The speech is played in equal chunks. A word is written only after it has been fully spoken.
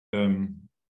Okay,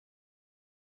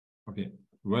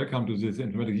 welcome to this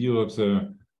Informatics Europe's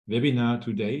webinar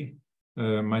today.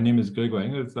 My name is Gregor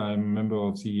Engels. I'm a member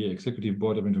of the Executive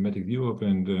Board of Informatics Europe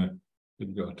and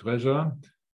your treasurer.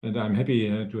 And I'm happy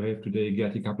to have today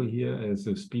Gerti Kappel here as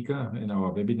a speaker in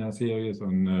our webinar series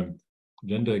on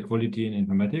gender equality in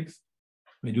informatics.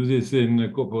 We do this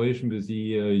in cooperation with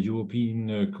the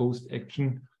European Coast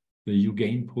Action, the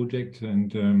UGAIN project,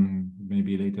 and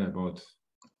maybe later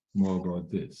more about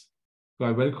this. So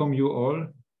I welcome you all.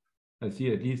 I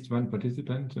see at least one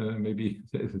participant, maybe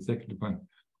there is a second one.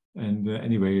 And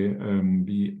anyway,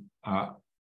 we are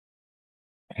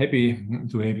happy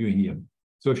to have you here.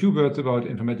 So a few words about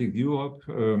Informatics Europe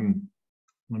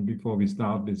before we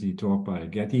start with the talk by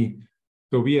Gerti.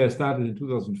 So we started in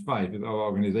 2005 with our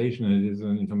organization. It is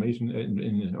an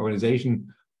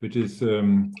organization which is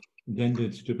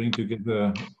intended to bring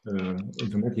together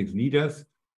informatics leaders,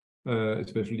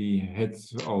 especially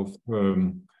heads of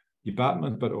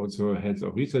departments, but also heads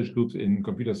of research groups in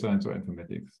computer science or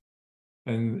informatics.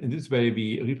 And in this way,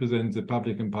 we represent the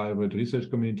public and private research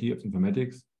community of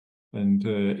informatics and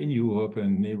in Europe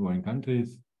and neighboring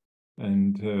countries.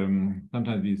 And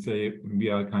sometimes we say we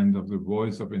are kind of the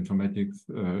voice of informatics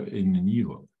in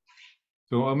Europe.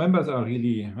 So our members are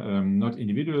really not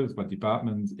individuals, but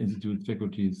departments, institutes,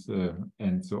 faculties,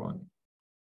 and so on.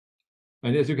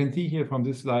 And as you can see here from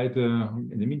this slide,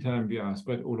 in the meantime, we are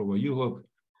spread all over Europe.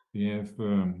 We have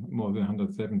more than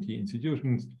 170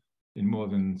 institutions in more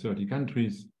than 30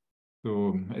 countries.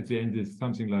 So at the end, it's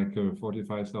something like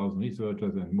 45,000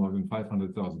 researchers and more than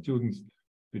 500,000 students,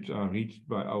 which are reached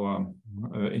by our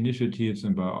initiatives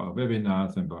and by our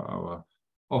webinars and by our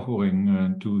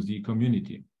offering to the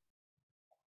community.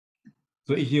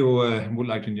 So if you would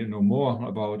like to know more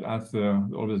about us,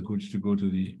 it's always good to go to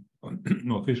the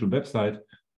official website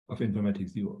of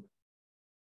Informatics Europe.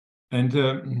 And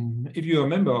if you are a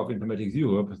member of Informatics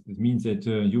Europe, this means that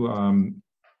you are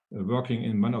working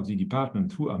in one of the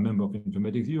departments who are a member of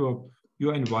Informatics Europe. You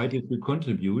are invited to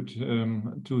contribute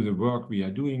to the work we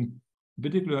are doing. In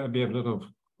particular, we have a lot of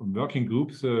working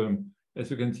groups,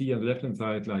 as you can see on the left-hand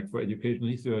side, like for education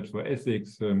research, for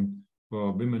ethics,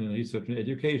 for women in research and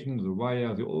education, the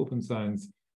WIRE, the open science,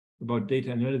 about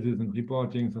data analysis and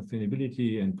reporting,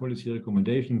 sustainability and policy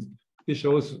recommendations. This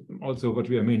shows also what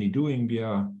we are mainly doing. We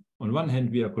are, on one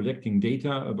hand, we are collecting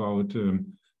data about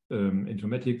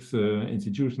informatics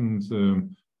institutions,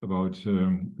 about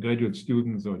graduate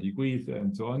students or degrees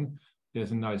and so on.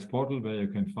 There's a nice portal where you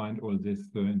can find all this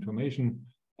information.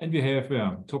 And we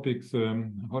have topics,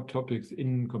 hot topics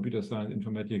in computer science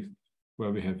informatics, where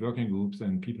we have working groups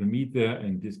and people meet there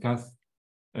and discuss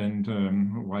and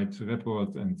write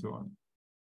reports and so on.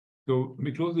 So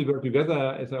we closely work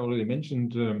together, as I already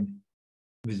mentioned,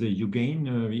 with the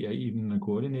UGAIN. We are even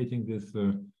coordinating this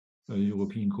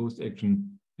European Coast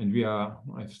Action. And we have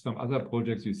some other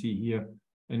projects you see here.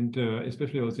 And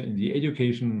especially also in the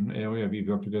education area, we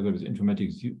work together with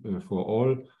Informatics for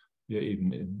All. We are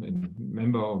even a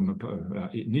member of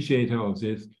initiator of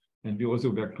this. And we also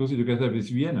work closely together with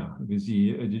Vienna, with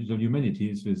the digital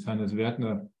humanities, with Hannes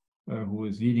Wertner, who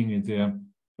is leading it there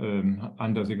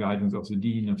under the guidance of the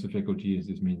dean of the faculty.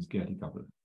 This means Gerti Kappel.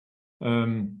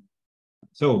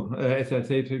 So as I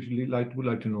said, if you would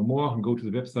like to know more, go to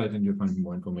the website and you'll find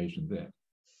more information there.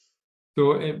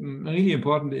 So really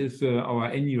important is our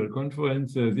annual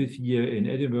conference this year in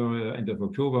Edinburgh, end of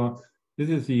October. This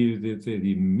is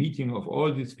the meeting of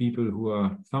all these people who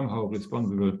are somehow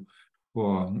responsible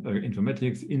for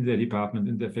informatics in their department,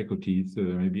 in their faculties,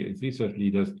 maybe as research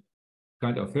leaders,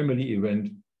 kind of family event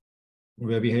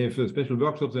where we have special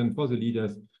workshops and for the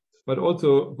leaders, but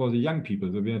also for the young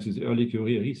people. So we have this early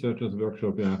career researchers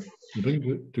workshop where we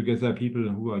bring together people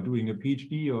who are doing a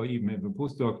PhD or even have a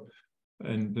postdoc.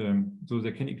 And so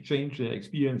they can exchange their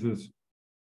experiences,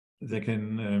 they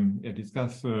can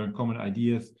discuss common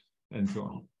ideas, and so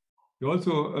on. We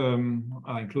also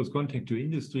are in close contact to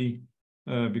industry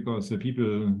because the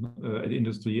people at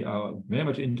industry are very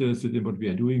much interested in what we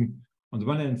are doing. On the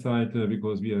one hand side,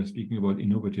 because we are speaking about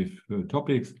innovative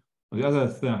topics. On the other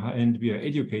hand, we are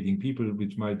educating people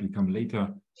which might become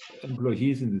later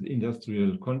employees in this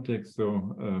industrial context.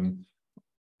 So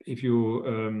if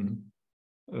you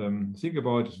think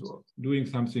about doing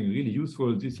something really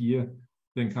useful this year,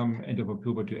 then come end of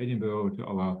October to Edinburgh to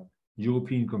our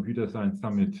European Computer Science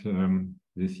Summit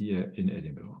this year in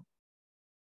Edinburgh.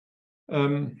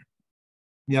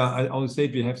 I always say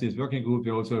we have this working group.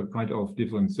 We also have kind of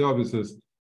different services,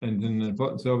 and an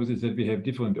important service is that we have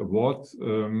different awards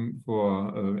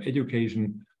for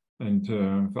education and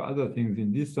for other things.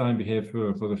 In this time, we have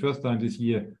for the first time this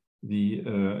year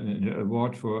an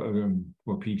award for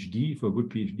PhD, for good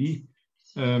PhD.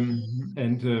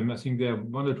 I think there are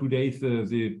 1 or 2 days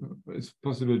it's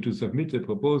possible to submit a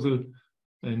proposal,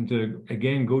 and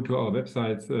again go to our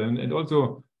websites. And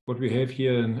also what we have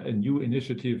here, a new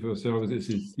initiative or service, is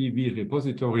a CV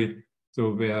repository,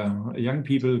 so where young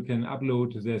people can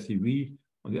upload their CV.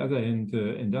 On the other hand,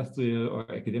 industrial or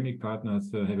academic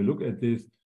partners have a look at this,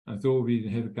 and so we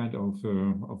have a kind of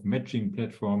matching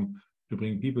platform to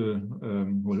bring people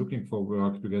who are looking for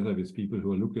work together with people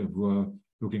who are looking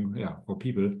for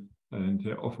people and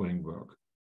offering work.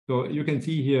 So you can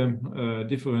see here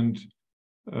different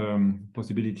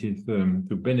possibilities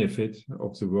to benefit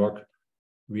of the work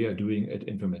we are doing at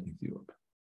Informatics Europe.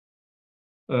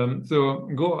 So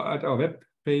go at our web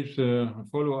page,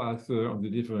 follow us on the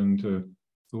different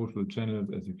social channels,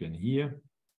 as you can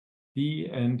see,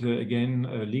 and again,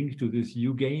 a link to this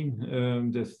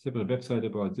UGAIN. There's a separate website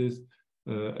about this.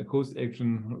 A coast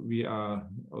action we are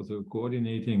also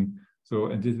coordinating. So,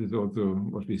 and this is also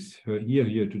what we hear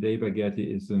here today by Gerti,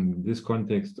 is in this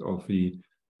context of the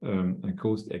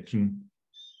coast action,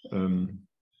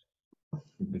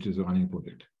 which is a running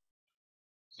project.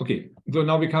 Okay, so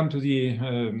now we come to the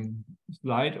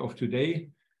slide of today.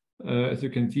 As you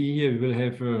can see here, we will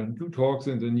have 2 talks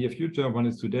in the near future. One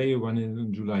is today, one is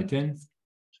on July 10th.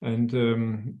 And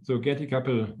so Gerti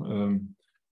Kappel,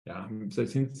 so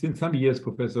since some years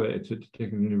professor at the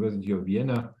Technical University of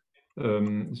Vienna.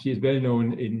 She is well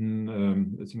known in,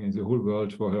 I think, in the whole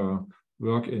world for her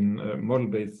work in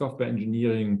model-based software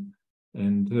engineering.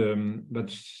 And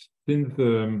but since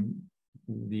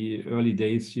the early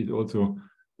days, she's also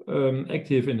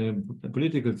active in a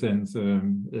political sense,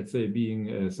 let's say, being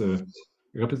as a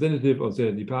representative of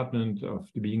the department of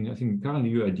being, I think currently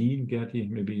you are dean, Gerti,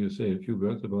 maybe you say a few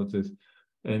words about this,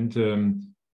 and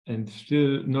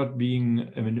still not being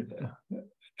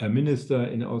a minister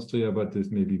in Austria, but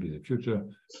this may be the future.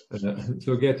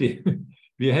 So Gerti,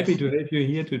 we are happy to have you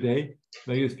here today,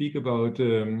 where you speak about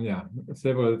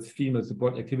several female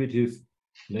support activities.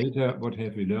 Later, what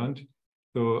have we learned?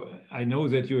 So I know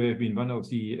that you have been one of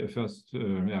the first,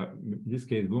 in this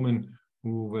case, women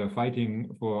who were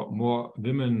fighting for more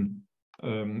women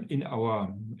in our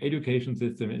education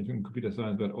system in computer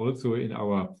science, but also in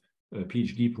our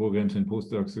PhD programs and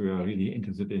postdocs who are really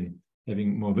interested in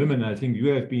having more women. I think you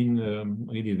have been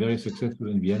really very successful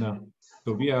in Vienna.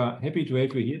 So we are happy to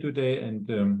have you here today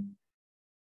and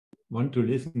want to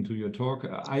listen to your talk.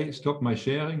 I stop my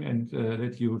sharing and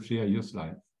let you share your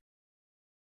slides.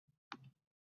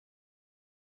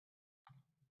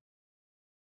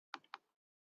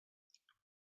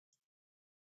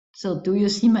 So do you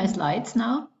see my slides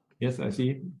now? Yes, I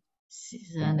see.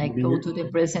 And I go to the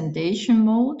presentation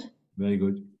mode. Very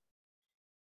good.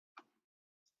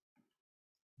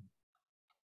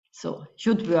 So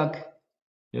should work.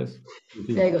 Yes.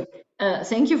 Very good.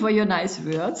 Thank you for your nice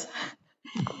words.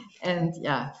 And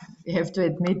yeah, we have to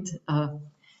admit,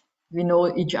 we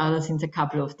know each other since a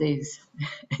couple of days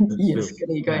and years,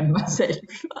 Gregor and myself.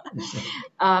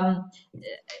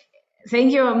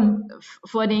 Thank you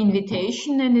for the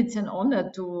invitation, and it's an honor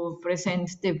to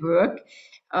present the work.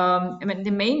 I mean,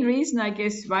 the main reason, I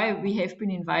guess, why we have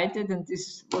been invited, and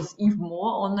this was even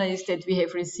more honor, is that we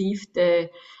have received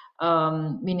the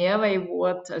Minerva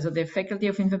Award. Also the Faculty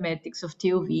of Informatics of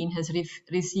TU Wien has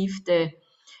received the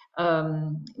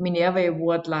Minerva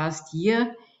Award last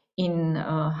year in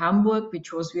Hamburg,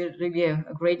 which was really a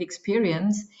great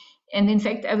experience. And in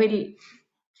fact, I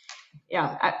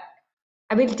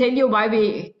will tell you why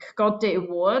we got the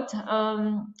award,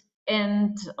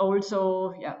 and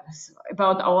also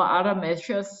about our other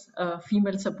measures,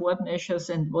 female support measures,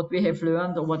 and what we have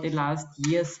learned over the last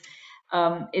years.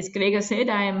 As Gregor said,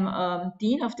 I am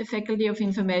Dean of the Faculty of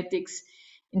Informatics.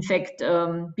 In fact,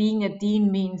 being a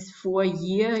dean means 4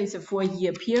 years, is a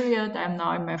 4-year period. I'm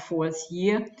now in my 4th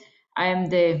year. I am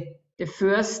the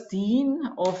first dean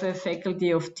of a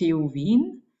faculty of TU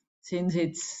Wien, since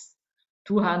it's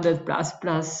 200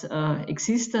 plus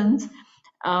existence.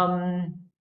 And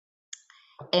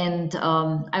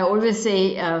I always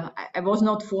say I was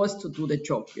not forced to do the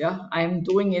job. I'm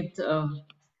doing it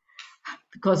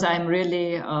because I'm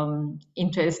really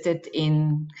interested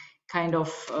in kind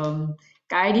of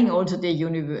guiding also the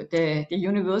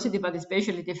university, but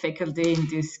especially the faculty in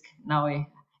these now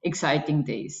exciting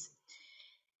days.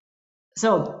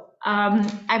 So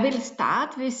I will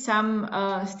start with some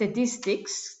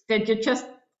statistics that you just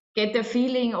get a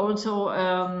feeling also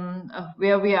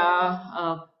where we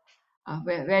are,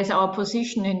 where is our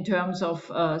position in terms of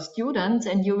students,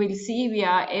 and you will see we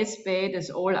are as bad as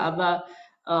all other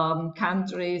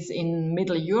countries in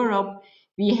Middle Europe.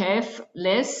 we have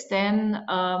less than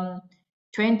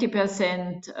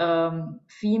 20%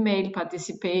 female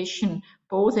participation,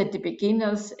 both at the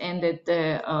beginners and at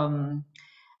the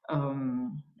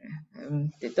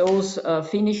those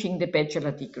finishing the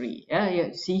bachelor degree. Yeah,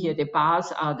 you see here the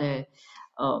bars are the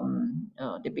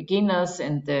beginners,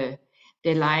 and the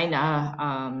line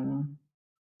are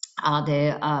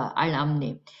the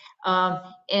alumni.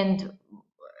 And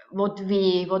what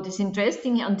is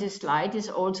interesting on this slide is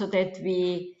also that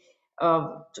we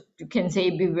you can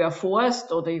say we were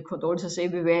forced, or you could also say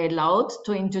we were allowed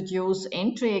to introduce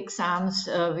entry exams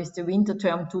with the winter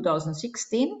term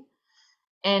 2016.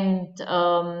 And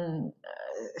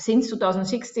since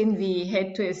 2016, we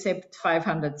had to accept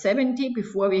 570.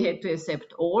 Before, we had to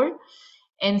accept all.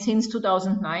 And since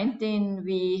 2019,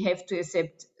 we have to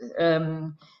accept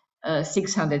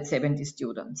 670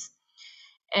 students.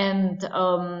 And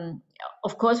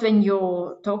of course, when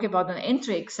you talk about an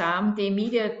entry exam, the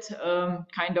immediate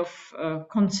kind of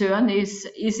concern is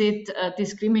it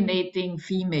discriminating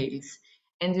females?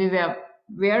 And we were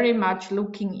very much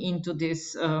looking into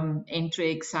this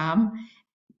entry exam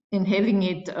and having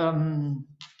it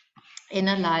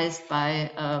analyzed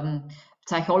by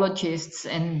psychologists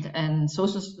and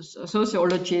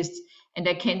sociologists. And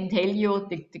I can tell you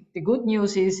the good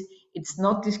news is it's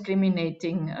not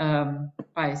discriminating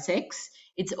by sex.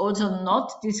 It's also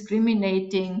not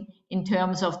discriminating in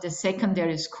terms of the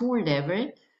secondary school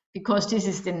level, because this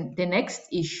is the next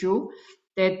issue,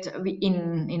 that we,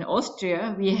 in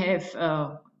Austria, we have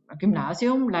a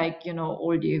gymnasium like, you know,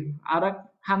 all the other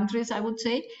countries, I would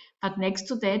say, but next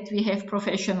to that we have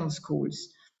professional schools.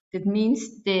 That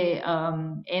means they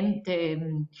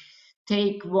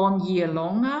take 1 year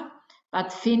longer,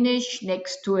 but finish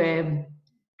next to a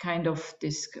kind of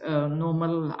this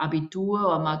normal Abitur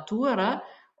or Matura,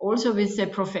 also with a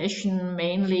profession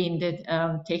mainly in the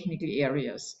technical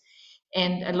areas.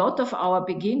 And a lot of our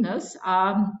beginners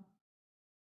are,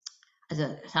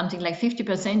 something like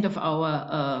 50% of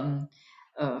our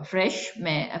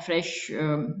freshmen, fresh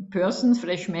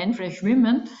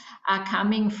women are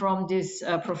coming from these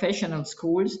professional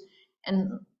schools,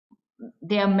 and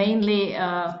they are mainly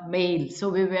male. So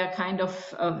we were kind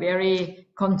of very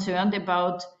concerned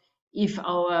about if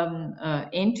our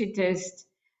entry test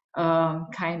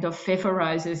kind of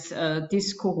favorizes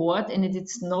this cohort, and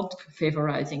it's not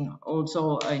favorizing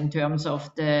also in terms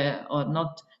of the, or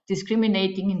not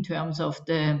discriminating in terms of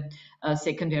the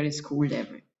secondary school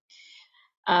level.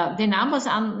 The numbers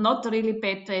are not really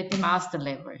better at the master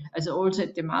level. As also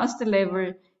at the master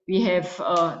level, we have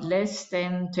less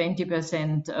than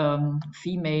 20%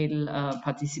 female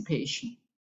participation.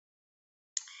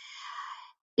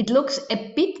 It looks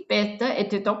a bit better at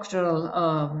the doctoral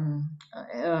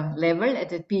level, at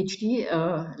the PhD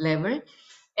level,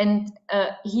 and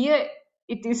here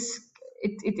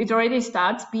it already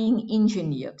starts being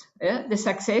engineered. The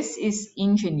success is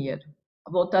engineered.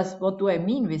 What do I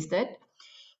mean with that?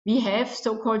 We have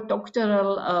so-called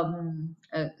doctoral,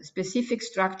 specific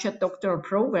structured doctoral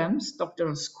programs,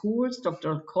 doctoral schools,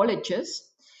 doctoral colleges,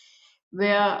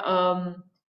 where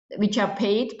which are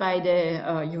paid by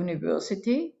the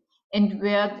university, and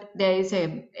where there is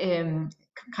a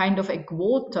kind of a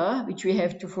quota which we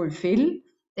have to fulfill,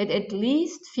 that at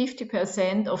least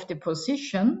 50% of the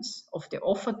positions, of the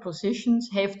offered positions,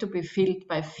 have to be filled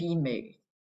by female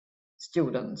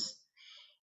students.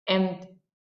 And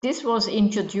this was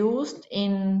introduced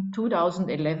in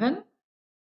 2011,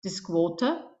 this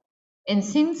quota, and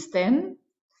since then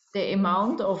the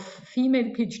amount of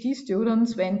female PhD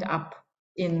students went up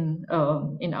in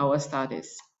our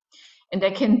studies. And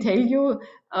I can tell you,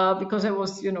 because I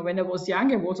was, you know, when I was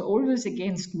young, I was always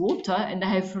against quota, and I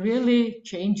have really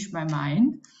changed my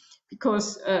mind,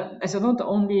 because as not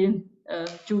only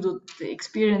due to the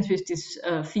experience with these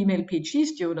female PhD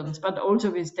students, but also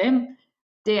with them,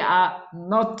 they are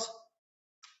not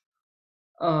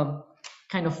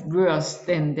kind of worse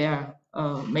than their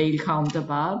male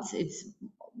counterparts. It's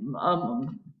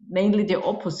mainly the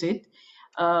opposite.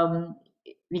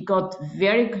 We got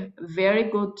very, very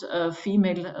good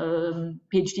female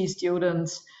PhD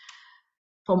students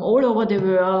from all over the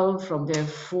world, from the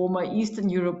former Eastern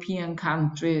European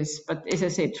countries, but as I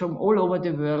said, from all over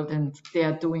the world, and they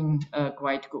are doing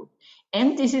quite good.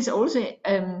 And this is also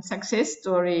a success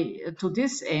story to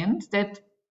this end, that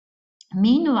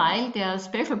meanwhile there are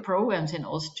special programs in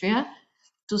Austria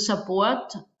to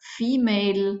support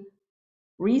female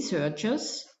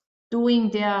researchers doing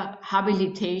their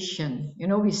habilitation. You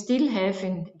know, we still have,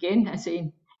 again, I say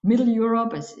in Middle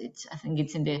Europe, I think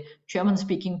it's in the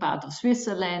German-speaking part of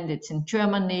Switzerland, it's in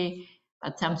Germany,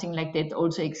 but something like that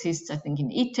also exists, I think,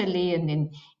 in Italy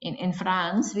and in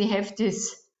France. We have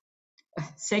this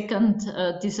second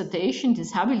dissertation,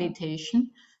 this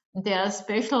habilitation. There are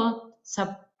special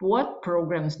support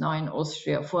programs now in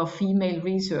Austria for female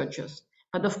researchers.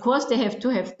 But of course, they have to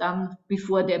have done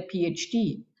before their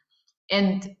PhD.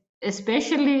 And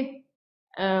especially,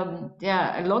 there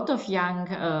are a lot of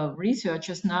young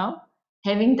researchers now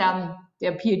having done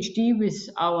their PhD with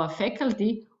our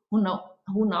faculty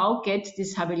who now get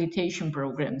this habilitation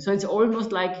program. So it's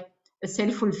almost like a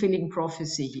self-fulfilling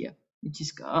prophecy here, which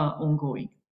is ongoing.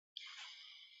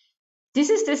 This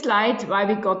is the slide why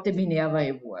we got the Minerva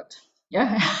Award.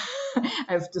 Yeah, I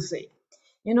have to say.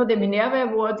 You know, the Minerva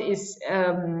Award is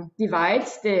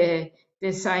divides the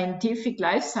scientific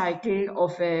life cycle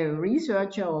of a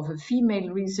researcher, of a female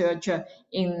researcher,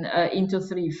 into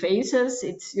 3 phases.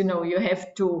 It's, you know, you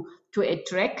have to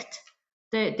attract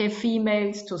the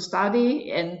females to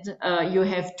study, and you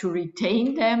have to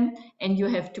retain them, and you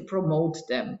have to promote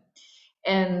them.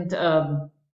 And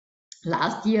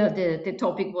last year, the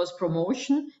topic was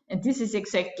promotion, and this is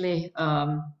exactly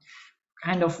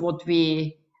kind of what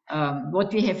we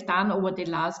have done over the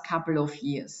last couple of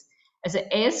years.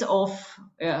 As of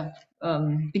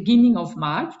beginning of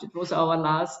March, it was our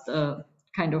last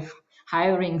kind of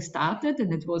hiring started,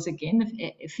 and it was again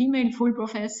a female full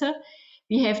professor.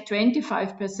 We have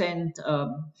 25%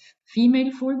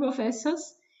 female full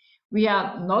professors. We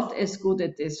are not as good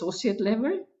at the associate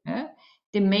level.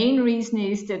 The main reason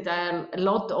is that there are a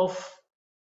lot of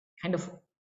kind of,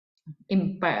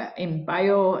 in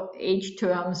bio age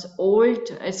terms, old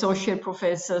associate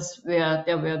professors where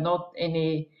there were not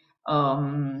any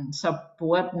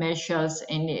support measures,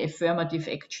 any affirmative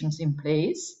actions in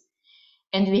place.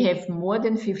 And we have more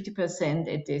than 50%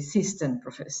 at the assistant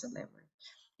professor level.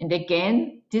 And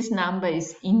again, this number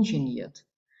is engineered.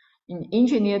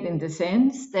 Engineered in the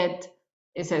sense that,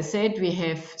 as I said, we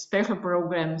have special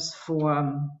programs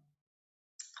for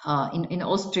in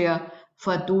Austria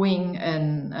for doing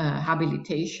an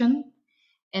habilitation,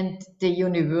 and the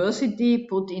university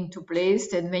put into place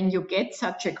that when you get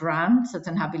such a grant, such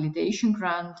an habilitation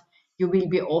grant, you will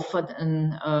be offered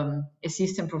an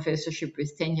assistant professorship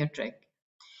with tenure track.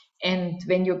 And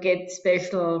when you get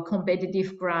special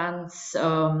competitive grants,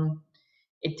 of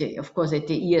course at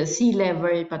the ERC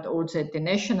level, but also at the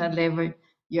national level,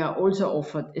 you are also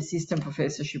offered assistant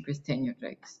professorship with tenure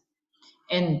tracks.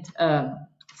 And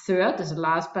third, as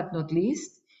last but not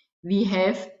least, we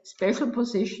have special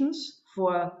positions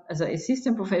for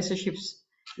assistant professorships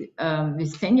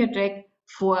with tenure track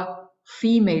for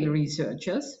female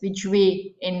researchers, which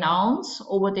we announce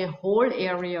over the whole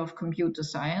area of computer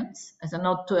science,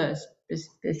 not to a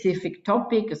specific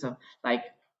topic, like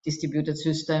distributed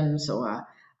systems or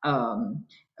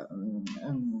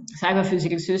cyber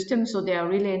physical systems. So they are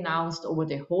really announced over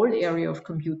the whole area of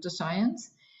computer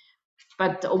science.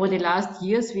 But over the last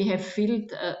years, we have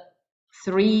filled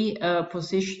 3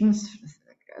 positions,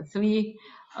 3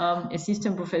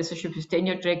 assistant professorships with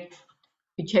tenure track,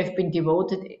 which have been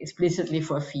devoted explicitly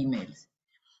for females.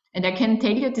 And I can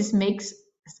tell you this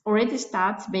already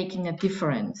starts making a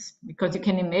difference, because you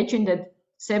can imagine that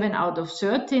 7 out of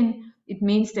 13, it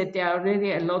means that there are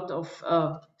really a lot of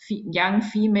young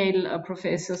female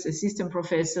professors, assistant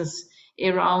professors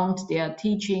around. They are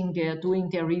teaching, they are doing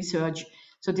their research.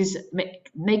 So this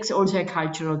makes also a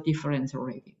cultural difference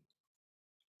already.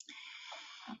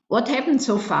 What happened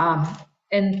so far?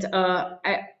 And the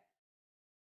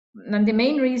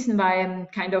main reason why I'm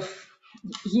kind of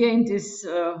here in this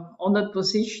honored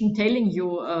position telling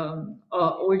you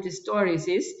all the stories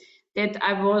is that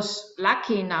I was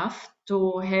lucky enough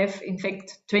to have, in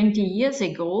fact, 20 years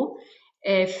ago,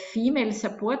 a female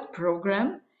support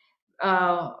program,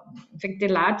 in fact, the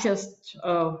largest,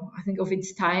 I think, of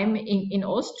its time in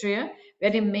Austria,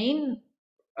 where the main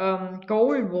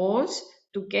goal was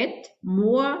to get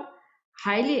more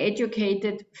highly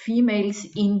educated females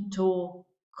into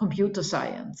computer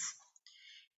science.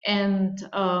 And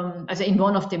in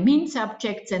one of the main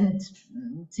subjects, and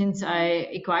since I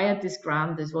acquired this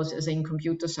grant, this was in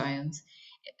computer science.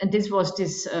 And this was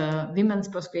this Women's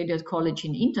Postgraduate College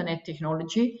in Internet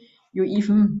Technology. You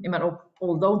even,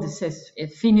 although this has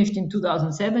finished in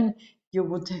 2007, you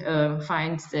would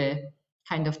find the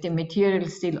kind of the material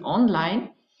still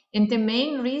online. And the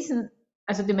main reason,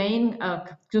 the main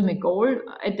goal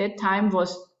at that time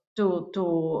was to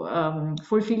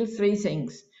fulfill 3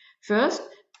 things. First,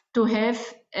 to have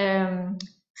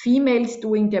females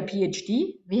doing their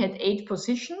PhD. We had 8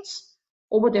 positions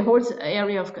over the whole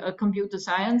area of computer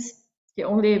science. The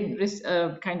only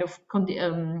kind of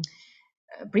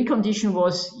precondition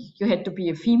was you had to be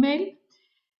a female.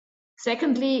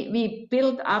 Secondly, we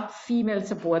built up female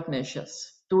support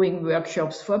measures, doing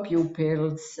workshops for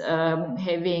pupils,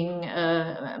 having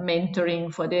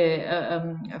mentoring for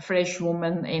the fresh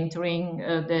woman entering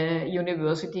the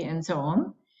university and so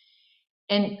on.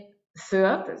 And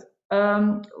third,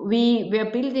 we were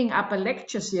building up a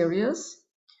lecture series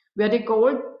where the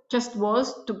goal just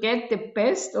was to get the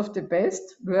best of the best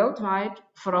worldwide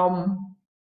from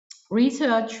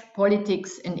research,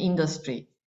 politics, and industry.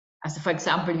 As for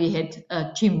example, we had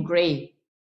Jim Gray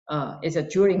as a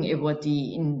Turing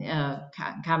awardee in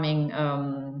coming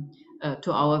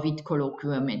to our WIT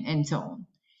colloquium and so on.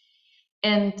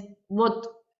 And what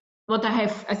I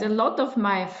have as a lot of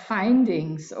my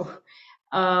findings,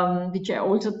 which I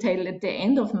also tell at the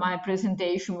end of my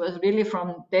presentation, was really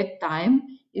from that time,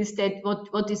 is that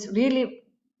what is really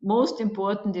most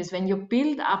important is when you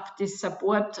build up this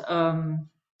support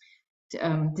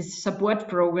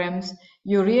programs,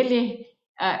 you really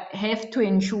have to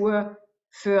ensure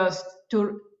first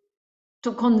to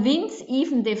convince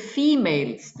even the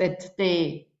females that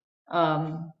they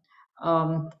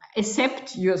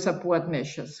accept your support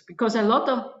measures, because a lot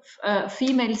of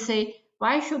females say,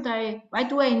 why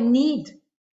do I need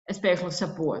a special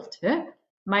support? Yeah?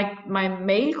 My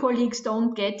male colleagues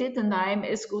don't get it, and I'm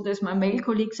as good as my male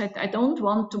colleagues. I don't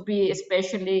want to be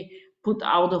especially put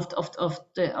out of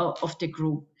the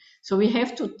group. So we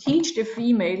have to teach the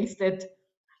females that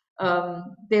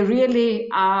they really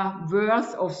are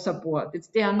worth of support.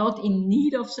 They are not in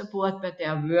need of support, but they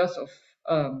are worth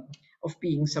of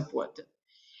being supported.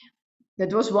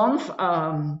 That was one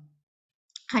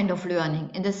kind of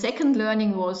learning. And the second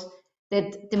learning was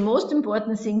that the most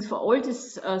important thing for all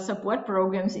these support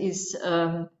programs is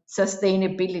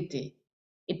sustainability.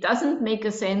 It doesn't make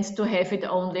a sense to have it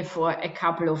only for a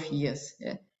couple of years.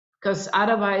 Yeah? Because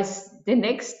otherwise, the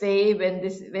next day when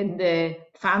the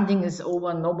funding is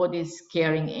over, nobody's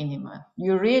caring anymore.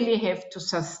 You really have to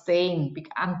sustain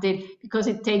because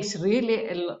it takes really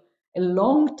a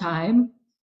long time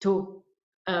to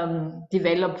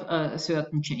develop a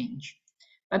certain change.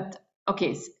 But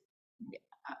okay,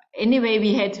 anyway,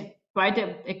 we had quite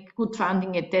a good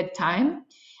funding at that time.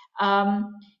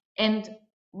 And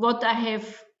what I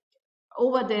have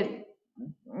over the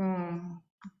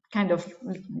kind of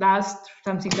last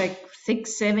something like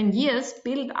 6-7 years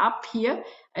built up here.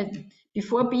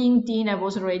 Before being dean, I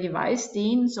was already vice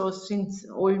dean. So since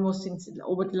over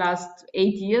the last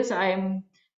 8 years, I am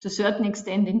to a certain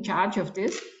extent in charge of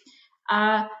this.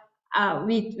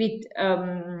 We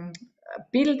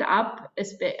build up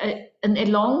and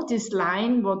along this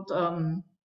line what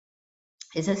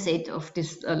as I said, of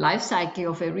this life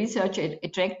cycle of a research,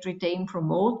 attract, retain,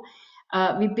 promote.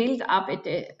 We build up at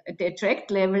the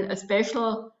attract level a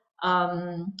special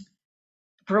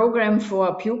program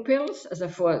for pupils, as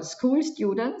for school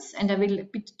students, and I will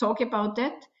talk about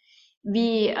that.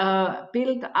 We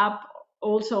build up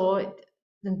also,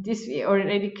 this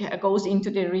already goes into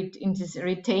this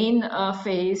retain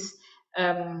phase,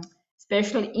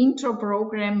 special intro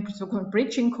program, so-called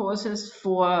bridging courses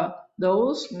for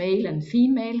those male and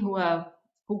female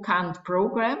who can't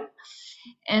program,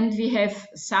 and we have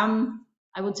some,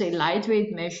 I would say,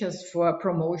 lightweight measures for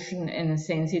promotion and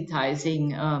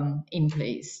sensitizing in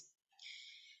place.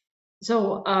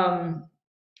 So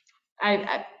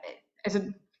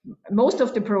most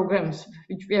of the programs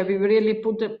where we really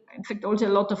put, in fact, also a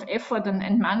lot of effort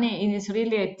and money in, is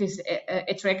really at this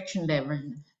attraction level.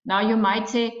 Now you might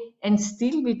say, and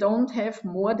still we don't have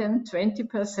more than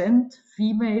 20%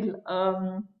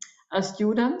 female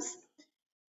students.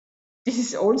 This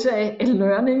is also a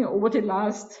learning over the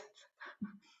last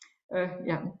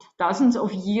dozens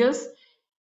of years.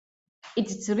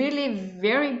 It's really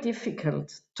very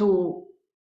difficult to,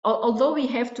 although we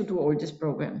have to do all these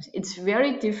programs, it's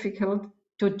very difficult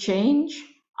to change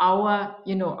our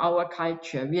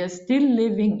culture. We are still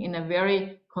living in a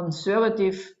very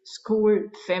conservative school,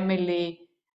 family,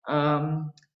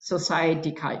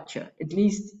 society culture. At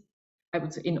least I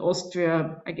would say in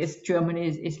Austria, I guess Germany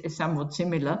is somewhat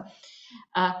similar.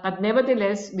 But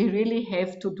nevertheless, we really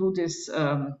have to do this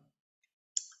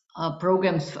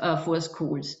programs for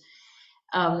schools.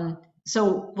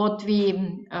 So what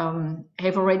we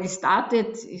have already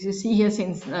started, as you see here,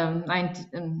 since the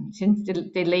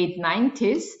late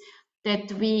 90s,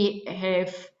 that we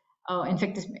have, in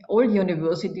fact, all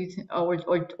universities, all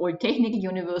technical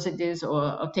universities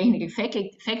or technical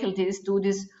faculties do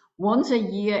this once a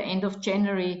year, end of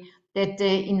January, that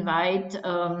they invite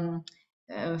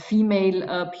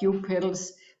female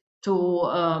pupils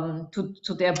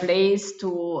to their place,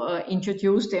 to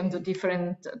introduce them to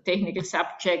different technical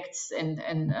subjects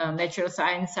and natural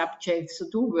science subjects, to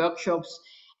do workshops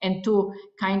and to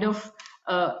kind of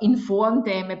inform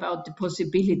them about the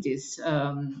possibilities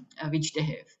which they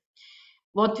have.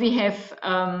 What we have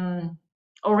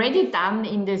already done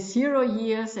in the 0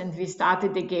 years, and we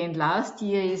started again last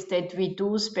year, is that we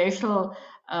do special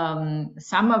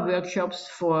summer workshops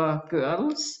for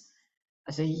girls.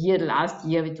 So here last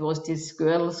year it was this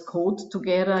girls code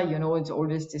together. You know, it's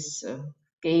always this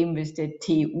game with the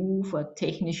TU for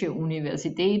Technische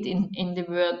Universität in the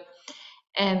word.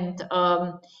 And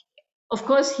of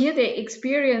course, here the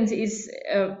experience is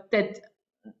that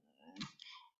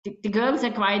the girls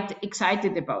are quite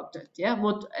excited about it. Yeah,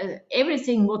 what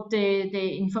everything, what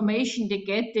the information they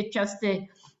get, they just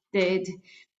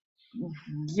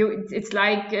it's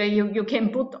like you can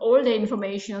put all the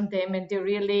information on them, and they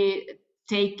really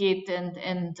take it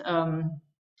and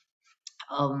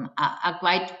are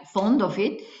quite fond of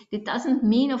it. It doesn't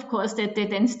mean, of course, that they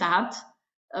then start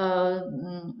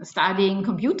studying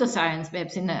computer science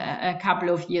perhaps in a couple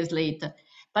of years later.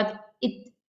 But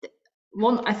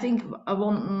I think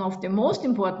one of the most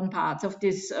important parts of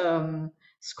these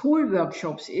school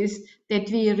workshops is that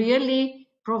we really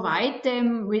provide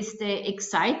them with the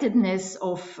excitedness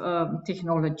of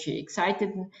technology,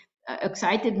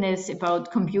 excitedness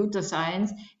about computer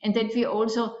science, and that we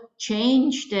also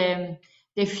change the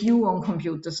view on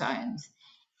computer science.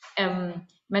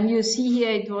 When you see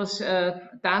here, it was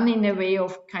done in a way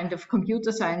of kind of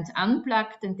computer science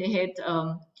unplugged, and they had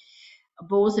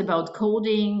both about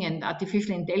coding and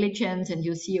artificial intelligence, and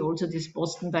you see also this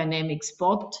Boston Dynamics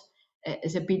bot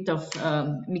as a bit of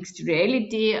mixed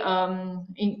reality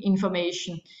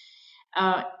information.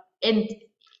 And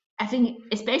I think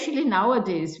especially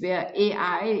nowadays, where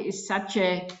AI is such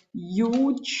a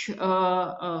huge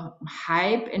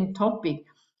hype and topic,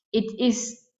 it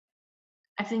is,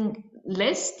 I think,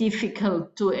 less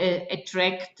difficult to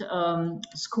attract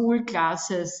school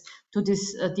classes to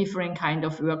this different kind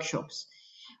of workshops.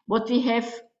 What we have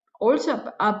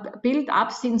also built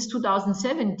up since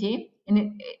 2017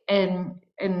 in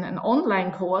an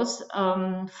online course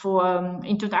for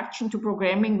introduction to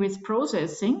programming with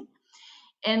processing.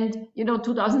 And, you know,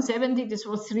 2017, this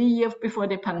was 3 years before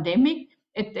the pandemic.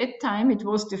 At that time, it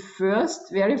was the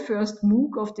very first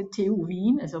MOOC of the TU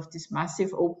Wien, as of this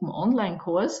massive open online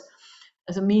course.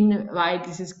 Also, meanwhile,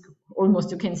 this is almost,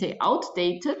 you can say,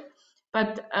 outdated,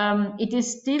 but it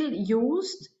is still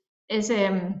used as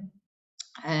a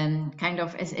kind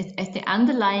of as the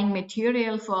underlying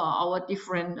material for our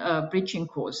different bridging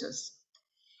courses.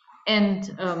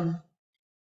 And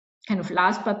kind of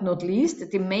last but not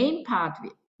least, the main part,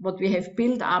 what we have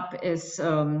built up as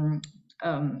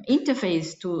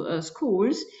interface to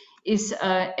schools, is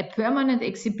a permanent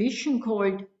exhibition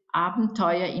called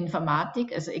Abenteuer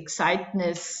Informatik, as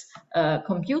Excitedness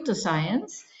Computer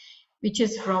Science, which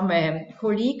is from a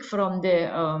colleague from the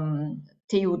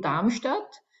TU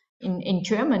Darmstadt in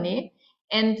Germany.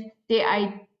 And the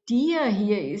idea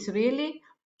here is really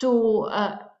to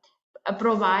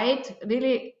provide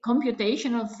really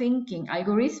computational thinking,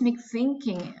 algorithmic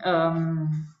thinking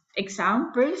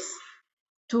examples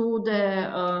to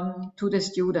the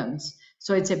students.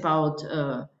 So it's about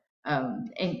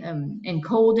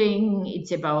encoding,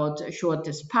 it's about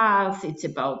shortest path, it's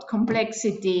about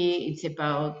complexity, it's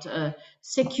about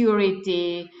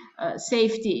security,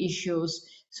 safety issues.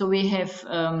 So we have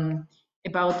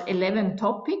about 11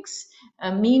 topics.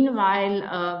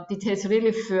 Meanwhile, it has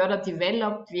really further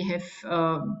developed. We have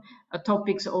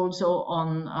topics also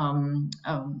on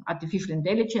artificial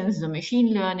intelligence, the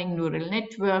machine learning, neural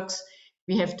networks.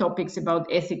 We have topics about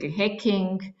ethical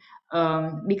hacking,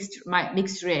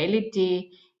 mixed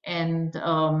reality, and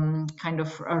kind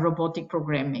of robotic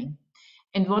programming.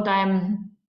 And what I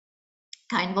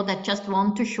just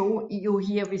want to show you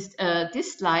here with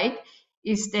this slide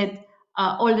is that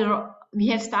although we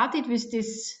have started with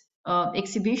this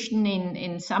exhibition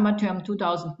in summer term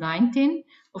 2019,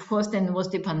 of course, then was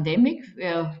the pandemic,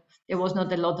 where there was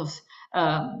not a lot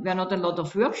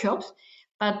of workshops.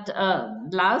 But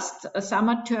last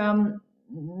summer term,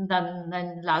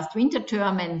 then last winter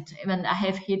term, and even I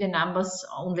have here the numbers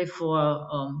only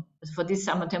for this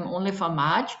summer term, only for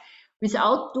March,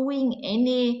 without doing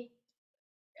any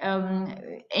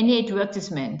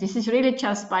advertisement. This is really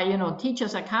just by, you know,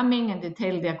 teachers are coming and they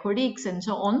tell their colleagues and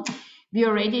so on. We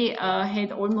already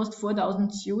had almost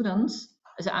 4,000 students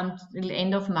until the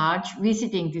end of March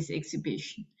visiting this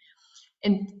exhibition.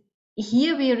 And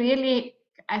here we really,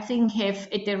 I think, have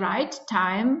at the right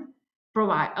time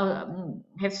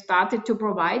have started to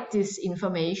provide this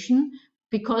information,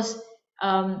 because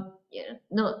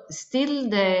still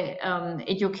the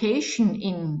education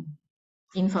in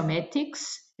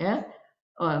informatics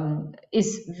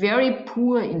is very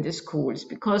poor in the schools,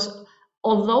 because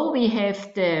although we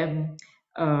have the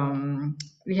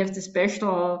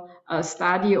special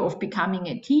study of becoming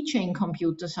a teacher in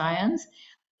computer science,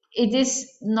 it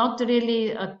is not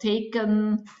really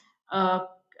taken.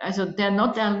 So there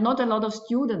are not a lot of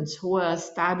students who are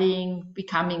studying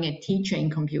becoming a teacher in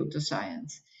computer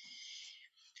science.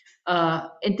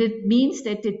 And it means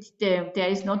that there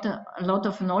is not a lot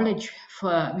of knowledge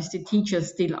with the teachers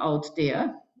still out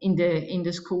there in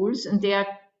the schools, and the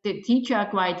teachers are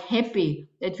quite happy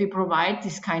that we provide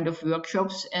this kind of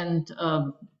workshops, and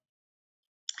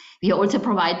we also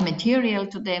provide material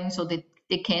to them so that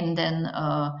they can then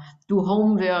do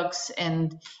homeworks,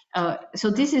 and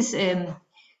so this is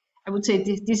I would say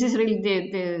this is really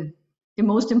the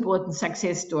most important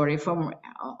success story from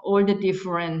all the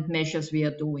different measures we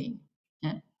are doing.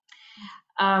 Yeah.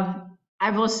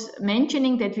 I was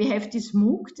mentioning that we have this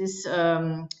MOOC, this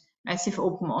massive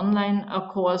open online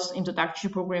course, Introduction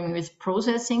to Programming with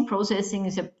Processing. Processing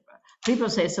is a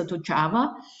preprocessor to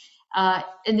Java,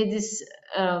 and it is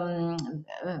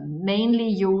mainly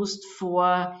used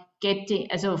for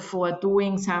for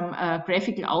doing some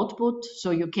graphical output.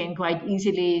 So you can quite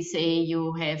easily say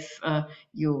you have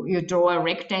you draw a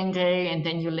rectangle, and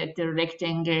then you let the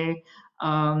rectangle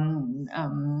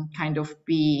kind of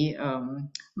be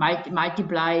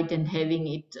multiplied and having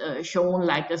it shown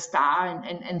like a star,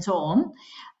 and so on.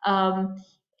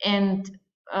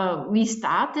 We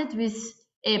started with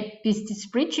this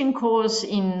bridging course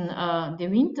in the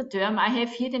winter term. I have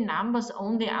here the numbers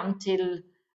only until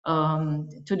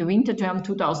to the winter term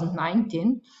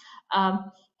 2019,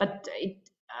 but it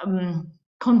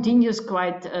continues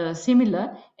quite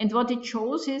similar. And what it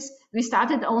shows is we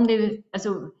started only,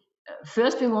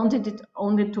 first we wanted it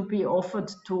only to be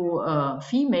offered to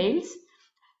females,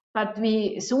 but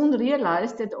we soon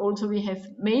realized that also we have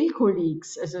male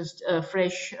colleagues as a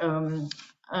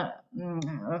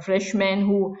freshmen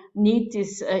who need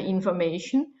this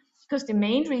information, because the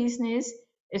main reason is,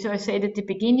 as I said at the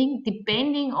beginning,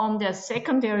 depending on their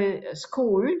secondary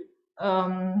school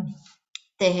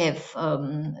they have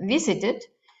visited,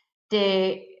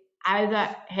 they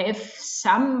either have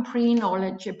some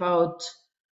pre-knowledge about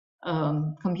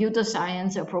computer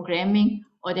science or programming,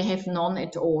 or they have none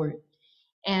at all.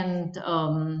 And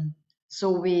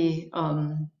so we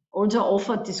also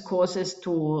offered these courses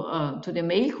to the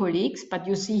male colleagues, but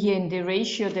you see here in the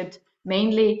ratio that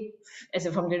mainly,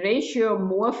 from the ratio,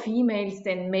 more females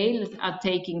than males are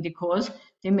taking the course.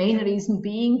 The main reason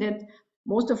being that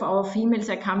most of our females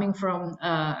are coming from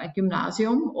a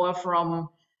gymnasium or from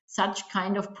such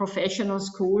kind of professional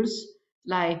schools,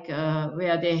 like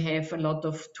where they have a lot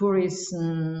of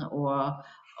tourism or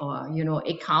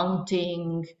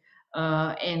accounting,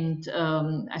 but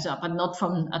not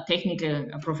from a technical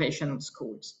professional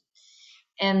schools.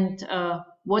 And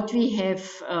what we have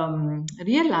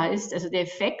realized as the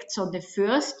effects on the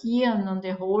first year and on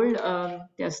the whole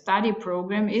their study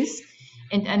program is,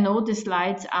 and I know the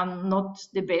slides are not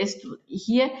the best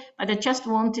here, but I just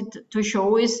wanted to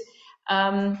show is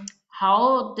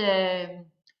how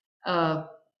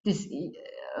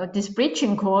this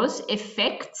bridging course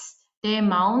affects the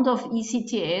amount of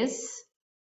ECTS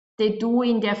they do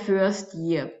in their first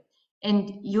year.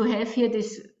 And you have here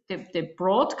the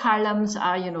broad columns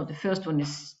are, the first one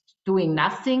is doing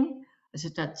nothing, so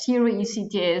that's 0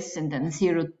 ECTS, and then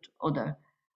 0 or the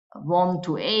 1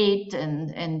 to 8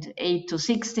 and 8 to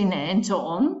 16 and so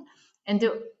on. And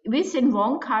within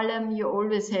one column you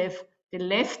always have the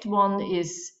left one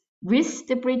is with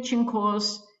the bridging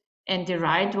course and the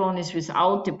right one is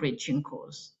without the bridging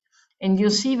course. And you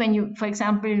see when you, for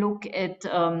example, look at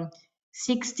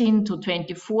 16 to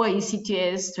 24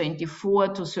 ECTS, 24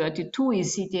 to 32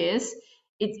 ECTS,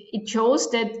 it shows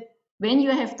that when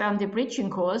you have done the bridging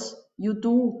course, you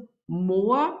do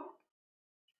more,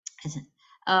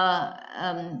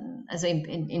 as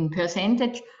in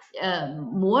percentage,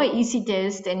 more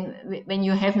ECTS than when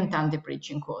you haven't done the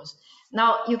bridging course.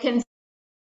 Now you can see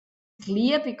it's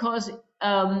clear because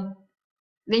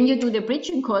when you do the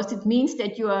bridging course, it means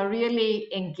that you are really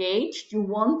engaged. You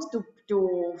want to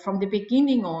from the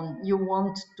beginning on, you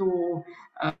want to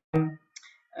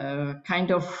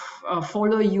kind of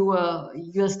follow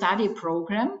your study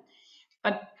program.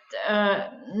 But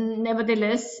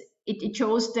nevertheless, it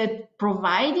shows that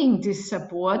providing this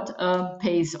support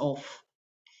pays off.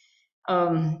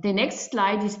 The next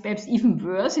slide is perhaps even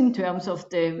worse in terms of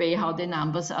the way how the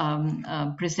numbers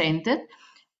are presented.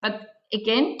 But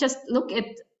again, just look at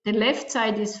the left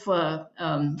side is for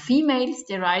females,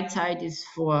 the right side is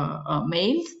for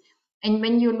males. And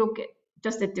when you look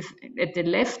just at the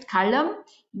left column,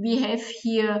 we have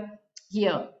here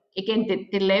here again,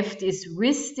 the left is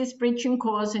with this bridging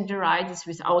course and the right is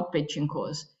without bridging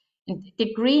course. And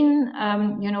the green,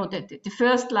 the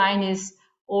first line is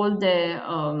all the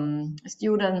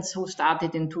students who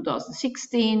started in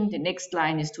 2016. The next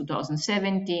line is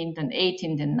 2017, then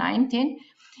 18, then 19.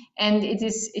 And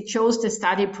it shows the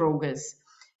study progress.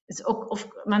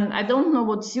 I don't know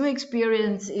what your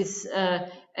experience is.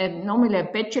 Normally a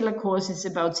bachelor course is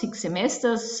about 6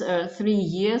 semesters, 3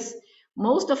 years.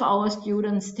 Most of our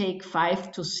students take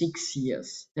 5 to 6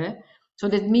 years. Yeah? So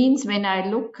that means when I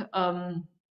look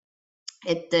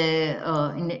at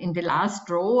the in the last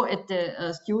row at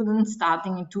the students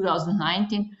starting in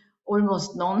 2019,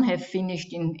 almost none have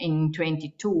finished in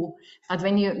 22. But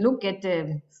when you look at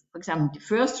for example, the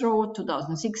first row,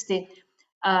 2016,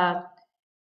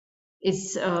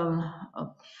 is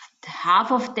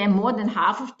half of them, more than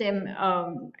half of them,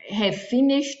 have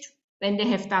finished when they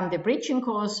have done the bridging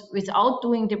course. Without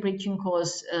doing the bridging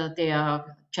course, they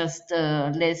are just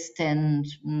less than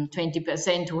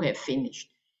 20% who have finished.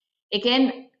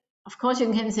 Again, of course,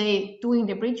 you can say doing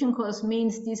the bridging course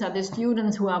means these are the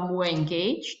students who are more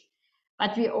engaged,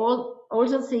 but we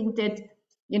also think that,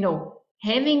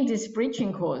 having this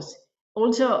bridging course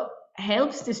also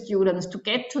helps the students to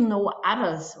get to know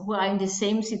others who are in the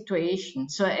same situation.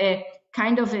 So a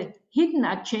kind of a hidden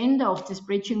agenda of this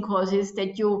bridging course is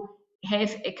that you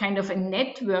have a kind of a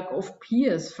network of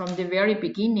peers from the very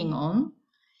beginning on,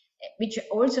 which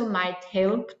also might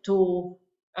help to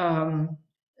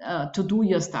do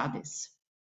your studies.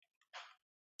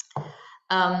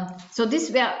 So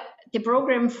this were the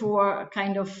program for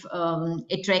kind of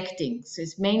attracting. So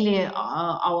it's mainly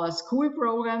our school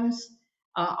programs,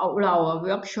 all our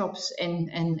workshops,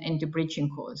 and the bridging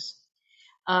course.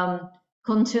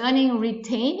 Concerning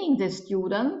retaining the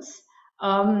students,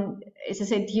 as I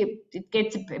said, here it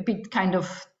gets a bit kind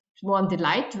of more on the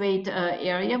lightweight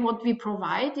area. What we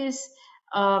provide is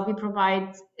we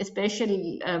provide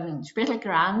especially special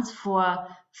grants for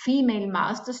female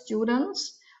master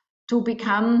students to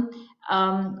become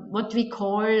what we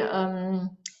call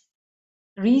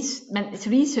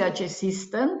research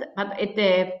assistant, but at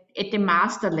the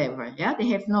master level. Yeah, they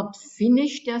have not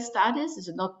finished their studies,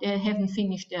 they haven't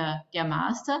finished their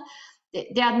master.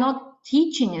 They are not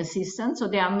teaching assistants, so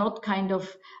they are not kind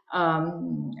of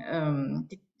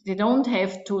they don't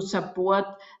have to support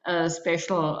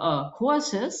special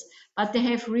courses, but they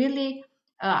have really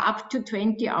up to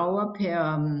 20 hours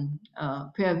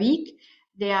per week.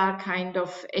 They are kind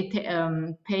of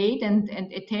paid and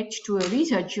attached to a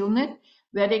research unit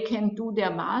where they can do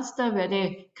their master, where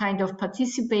they kind of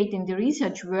participate in the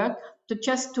research work to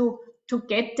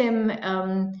get them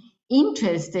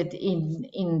interested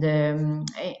in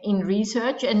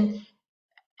research, and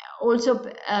also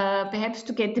perhaps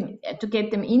to get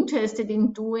them interested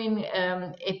in doing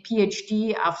a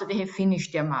PhD after they have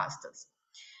finished their masters.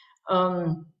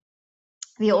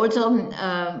 We also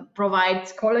provide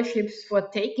scholarships for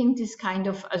taking this kind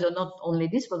of, not only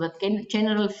this, but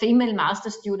general female master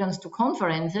students to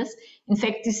conferences. In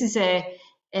fact, this is a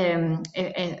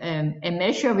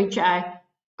measure which I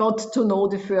got to know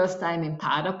the first time in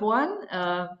Paderborn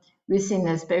within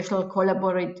a special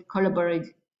collaborative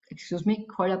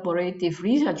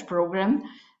research program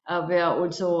where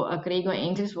also Gregor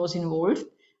Engels was involved.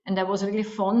 And I was really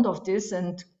fond of this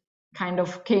and kind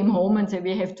of came home and said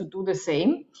we have to do the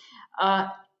same.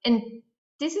 And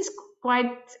this is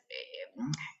quite,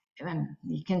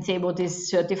 you can say what is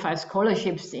certified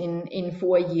scholarships in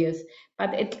 4 years,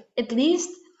 but at least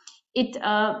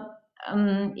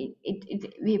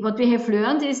what we have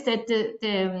learned is that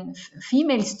the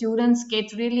female students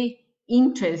get really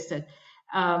interested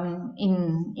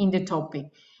in the topic.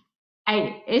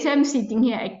 As I'm sitting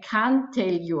here, I can't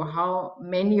tell you how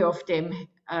many of them,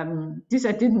 this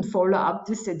I didn't follow up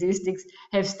the statistics,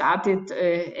 have started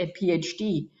a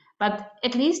PhD. But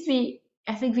at least I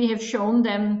think we have shown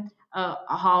them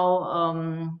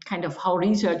how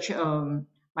research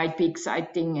might be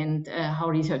exciting and how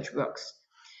research works.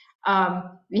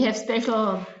 We have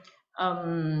special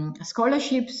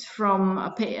scholarships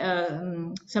from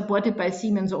supported by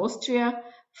Siemens Austria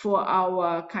for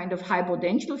our kind of high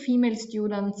potential female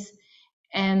students.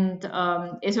 And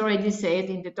as already said,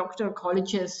 in the doctoral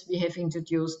colleges, we have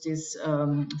introduced this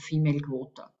female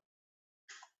quota.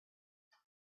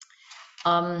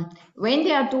 When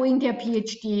they are doing their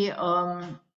PhD,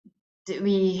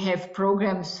 we have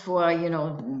programs for,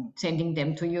 sending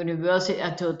them to university,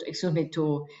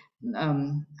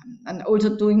 and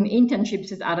also doing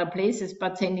internships at other places,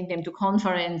 but sending them to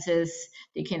conferences.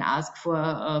 They can ask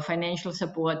for financial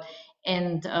support.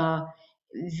 And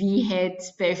we had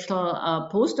special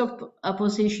postdoc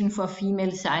position for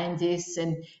female scientists,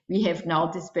 and we have now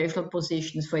the special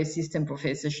positions for assistant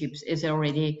professorships, as I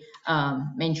already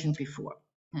mentioned before.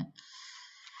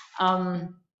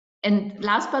 And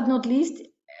last but not least,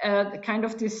 kind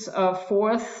of this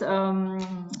fourth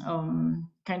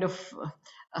kind of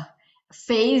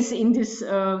phase in this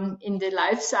in the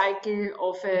life cycle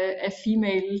of a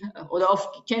female or of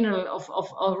general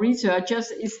of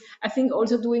researchers is, I think,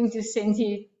 also doing this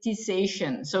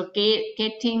sensitization. So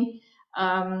getting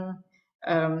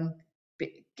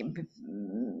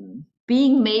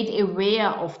being made aware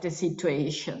of the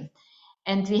situation.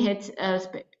 And we had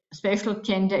special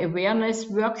gender awareness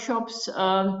workshops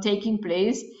taking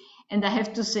place. And I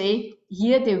have to say,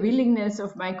 here the willingness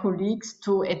of my colleagues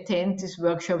to attend these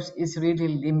workshops is really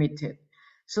limited.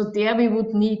 So there we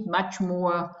would need much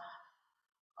more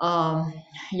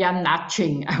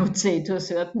nudging, I would say, to a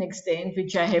certain extent,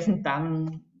 which I haven't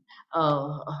done,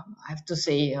 I have to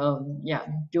say,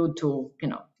 due to,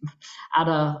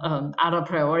 other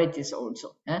priorities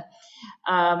also.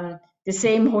 The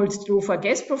same holds true for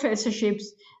guest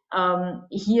professorships.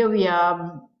 Here we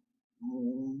are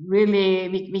really,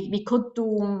 we could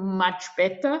do much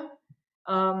better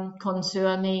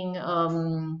concerning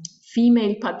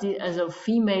female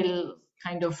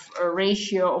kind of a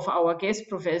ratio of our guest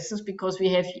professors, because we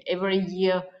have every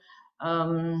year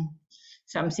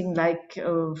something like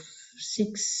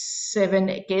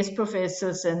 6-7 guest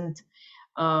professors, and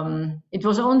it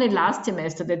was only last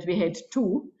semester that we had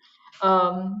 2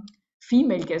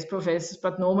 female guest professors,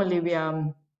 but normally we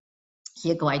are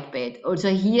here quite bad. Also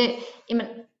here,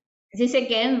 this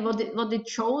again, what it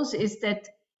shows is that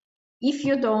if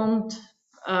you don't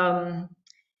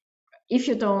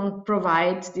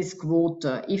provide this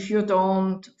quota, if you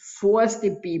don't force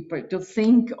the people to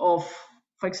think of,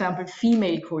 for example,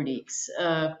 female colleagues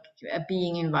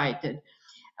being invited,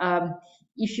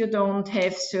 if you don't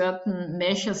have certain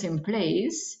measures in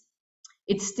place,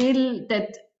 it's still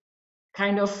that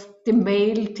kind of the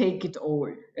male take it all.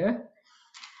 Yeah?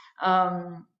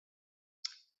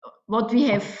 What we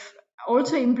have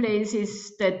also in place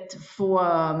is that for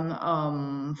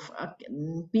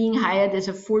being hired as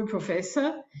a full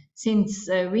professor, since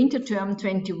winter term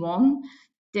 21,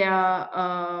 there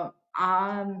are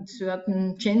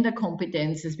certain gender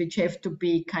competences which have to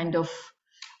be kind of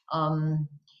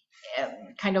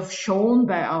shown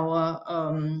by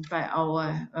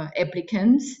our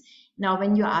applicants. Now,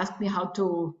 when you ask me how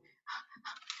to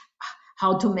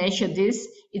measure this,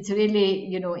 it's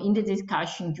really, in the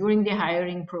discussion during the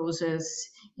hiring process,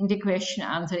 in the question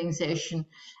answering session,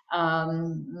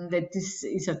 that this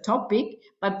is a topic,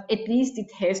 but at least it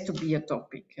has to be a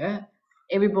topic.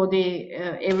 Everybody,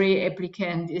 every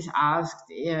applicant is asked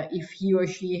if he or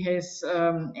she has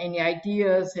any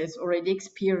ideas, has already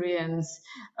experience,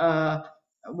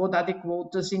 what are the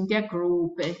quotas in their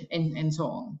group, and so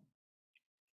on.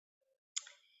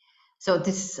 So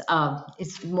this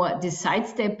is more this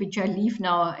sidestep, which I leave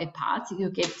now apart.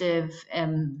 You get the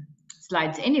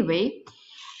slides anyway.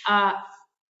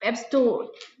 Perhaps to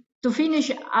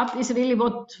finish up is really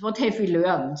what have we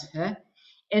learned?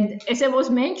 And as I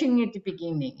was mentioning at the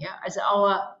beginning, as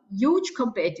our huge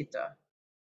competitor,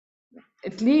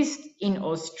 at least in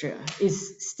Austria,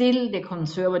 is still the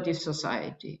conservative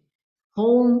society,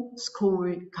 home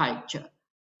school culture.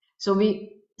 So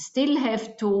we still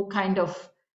have to kind of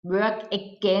work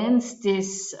against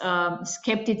this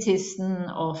skepticism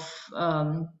of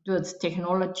towards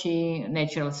technology,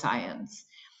 natural science.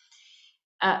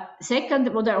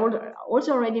 Second, what I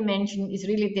also already mentioned is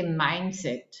really the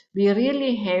mindset. We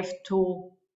really have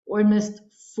to almost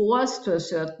force, to a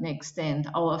certain extent,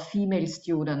 our female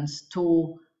students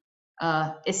to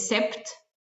accept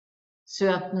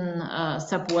certain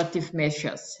supportive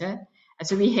measures.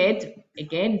 So we had,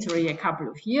 again, it's already a couple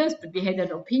of years, but we had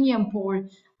an opinion poll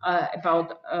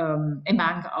about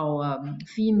among our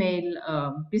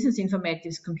female business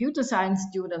informatics computer science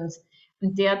students,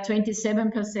 and there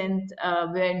 27%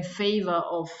 were in favor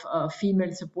of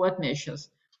female support measures,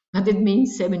 but it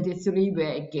means 73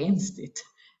 were against it.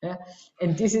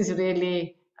 And this is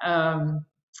really,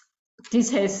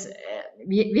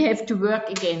 we have to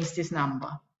work against this number,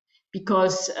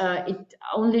 because it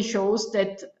only shows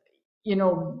that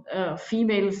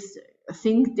females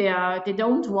think they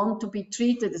don't want to be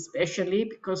treated, especially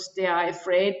because they are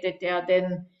afraid that they are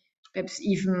then perhaps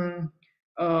even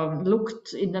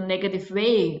looked in a negative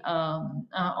way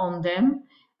on them,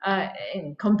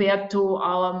 compared to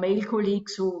our male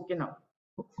colleagues who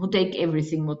take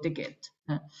everything what they get.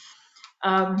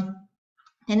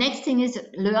 The next thing is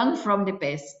learn from the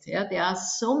best. There are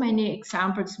so many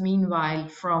examples, meanwhile,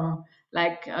 from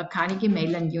like Carnegie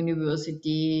Mellon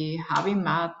University, Harvey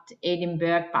Mudd,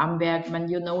 Edinburgh, Bamberg, when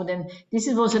you know them. This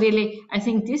was really, I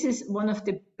think this is one of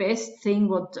the best thing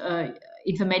what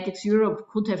Informatics Europe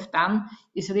could have done,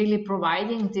 is really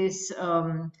providing this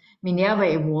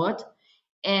Minerva Award.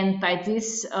 And by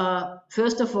this,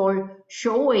 first of all,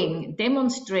 showing,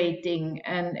 demonstrating,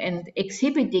 and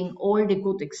exhibiting all the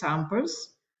good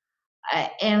examples,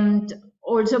 and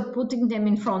also putting them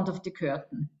in front of the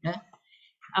curtain. Yeah?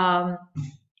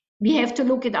 We have to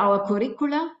look at our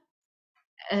curricula.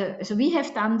 So we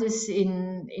have done this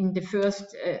in the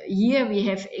first year. We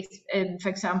have, for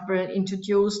example,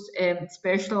 introduced a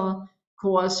special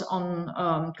course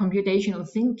on computational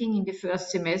thinking in the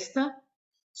first semester.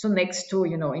 So next to,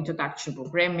 you know, introduction to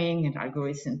programming and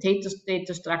algorithm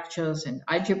data structures and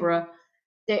algebra,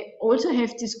 they also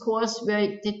have this course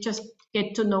where they just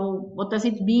get to know what does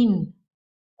it mean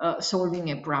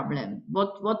solving a problem,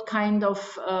 what kind of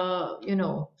you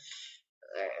know,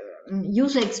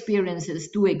 user experiences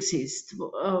do exist,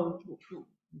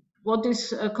 what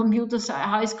is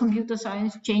how is computer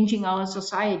science changing our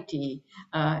society,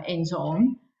 and so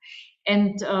on.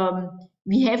 And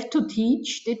we have to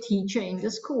teach the teacher in the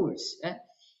schools.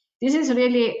 This is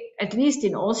really, at least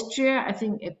in Austria, I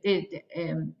think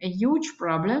a huge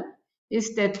problem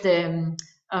is that the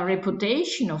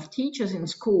reputation of teachers in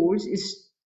schools is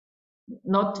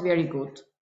not very good,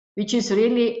 which is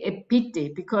really a pity,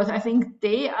 because I think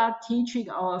they are teaching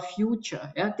our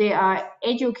future. Yeah? They are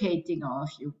educating our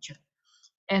future.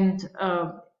 And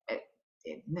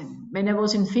when I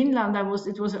was in Finland, I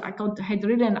had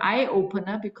really an eye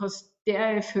opener, because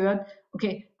there I've heard,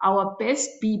 okay, our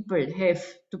best people have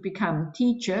to become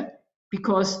teacher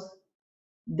because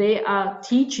they are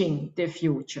teaching the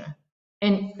future.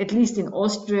 And at least in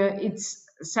Austria, it's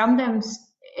sometimes,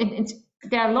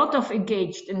 there are a lot of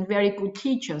engaged and very good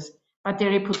teachers, but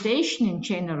their reputation in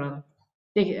general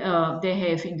they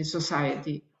have in the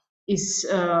society is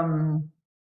kind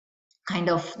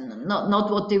of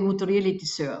not what they would really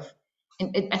deserve.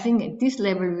 And I think at this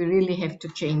level we really have to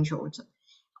change also.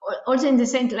 Also in the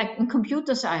sense, like in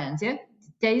computer science, yeah,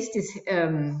 there is this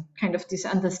kind of this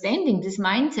understanding, this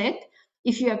mindset.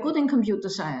 If you are good in computer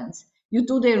science, you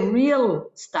do the real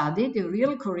study, the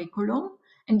real curriculum,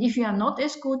 and if you are not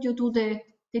as good, you do the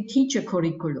teacher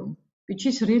curriculum, which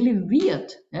is really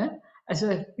weird. Yeah?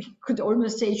 Also, you could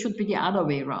almost say it should be the other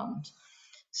way around.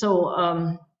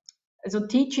 So, so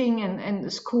teaching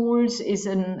and schools is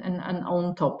an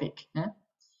own topic. Yeah?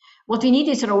 What we need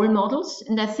is role models,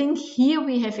 and I think here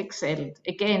we have excelled.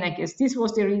 Again, I guess this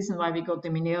was the reason why we got the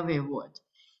Minerva Award,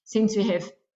 since we have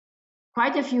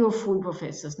quite a few full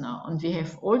professors now, and we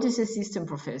have all these assistant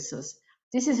professors.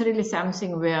 This is really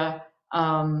something where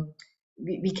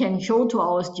we can show to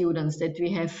our students that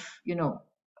we have, you know,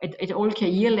 at all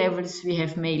career levels, we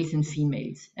have males and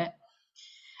females.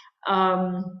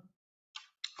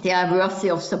 They are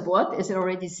worthy of support, as I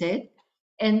already said.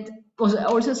 And what I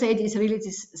also said is really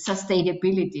this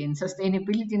sustainability, and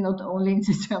sustainability not only in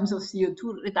terms of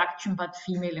CO2 reduction, but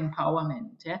female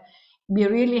empowerment. Yeah? We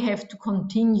really have to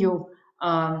continue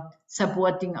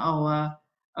supporting our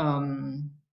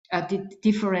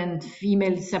different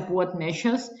female support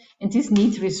measures, and this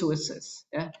needs resources,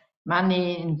 yeah?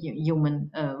 Money and human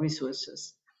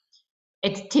resources.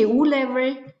 At TU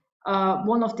level,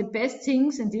 one of the best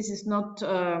things, and this is not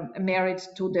a merit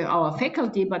to our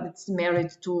faculty, but it's a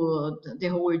merit to the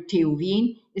whole TU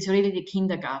Wien, is really the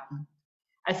kindergarten.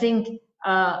 I think,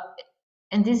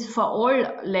 and this is for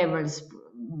all levels,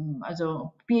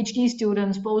 also PhD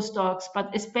students, postdocs,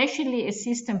 but especially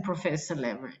assistant professor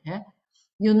level. Yeah?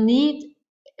 You need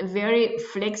a very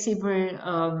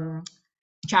flexible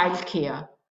childcare,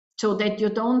 so that you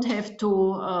don't have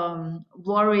to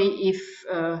worry if,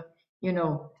 you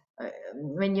know,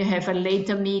 when you have a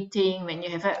later meeting, when you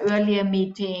have an earlier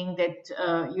meeting, that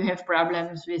you have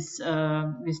problems with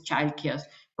childcare.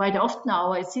 Quite often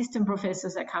our assistant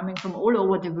professors are coming from all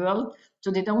over the world,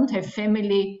 so they don't have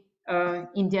family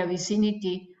in their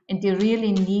vicinity, and they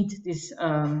really need this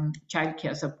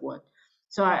childcare support.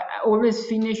 So I always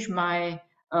finish my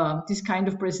this kind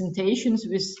of presentations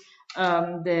with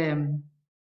for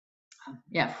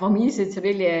me it's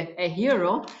really a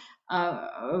hero,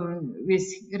 with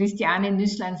Christiane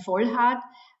Nüsslein-Vollhardt.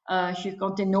 She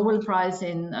got the Nobel Prize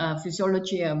in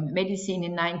Physiology and Medicine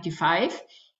in '95,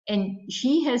 and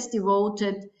she has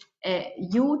devoted a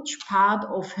huge part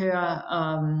of her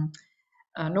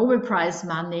Nobel Prize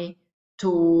money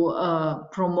to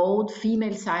promote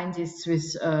female scientists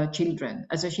with children.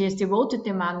 Also she has devoted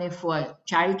the money for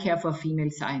childcare for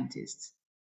female scientists.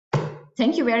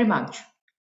 Thank you very much.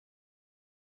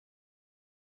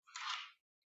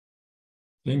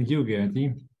 Thank you,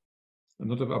 Gerti. A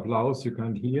lot of applause you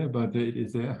can't hear, but it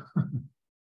is there.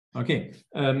 Okay,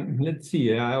 let's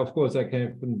see. Of course, I can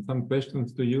have some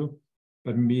questions to you,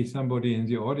 but maybe somebody in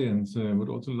the audience would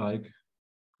also like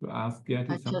to ask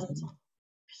Gerti something. Just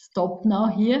stop now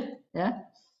here. Yeah.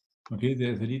 Okay,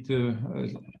 there's a little.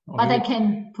 But I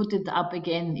can put it up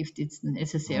again if it's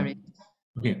necessary.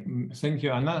 Okay, thank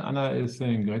you, Anna. Anna is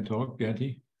saying great talk,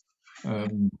 Gerti.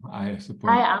 I suppose.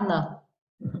 Hi, Anna.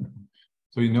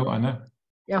 So you know Anna?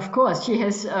 Yeah, of course. She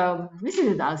has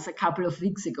visited us a couple of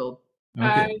weeks ago.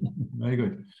 Okay, very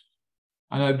good.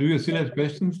 Anna, do you still have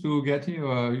questions to Gerti,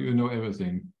 or you know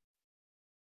everything?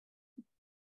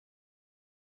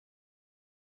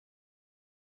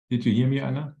 Did you hear me,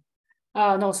 Anna?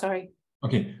 No, sorry.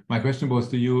 Okay, my question was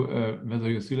to you whether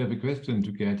you still have a question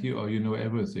to Gerti or you know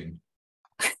everything.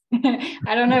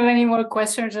 I don't have any more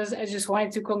questions. I just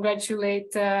wanted to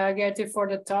congratulate Gerti for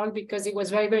the talk because it was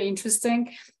very, very interesting.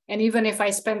 And even if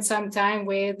I spent some time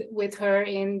with her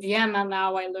in Vienna,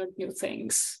 now I learned new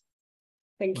things.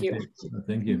 Thank you.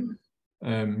 Thank you.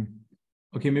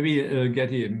 Okay, maybe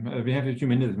Gerti, we have a few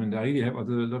minutes, and I really have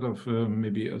also a lot of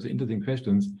maybe also interesting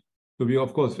questions. So we,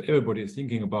 of course, everybody is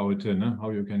thinking about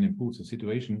how you can improve the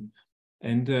situation.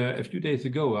 And a few days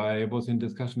ago, I was in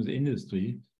discussion with the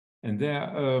industry, and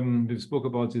there we spoke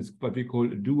about this, what we call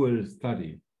dual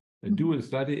study. A dual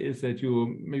study is that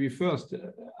you maybe first,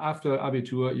 after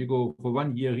Abitur, you go for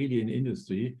 1 year really in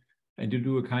industry, and you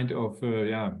do a kind of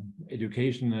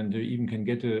education, and you even can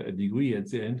get a degree at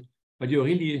the end, but you're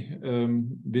really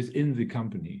within the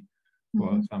company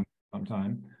for some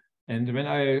time. And when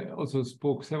I also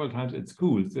spoke several times at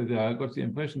schools, I got the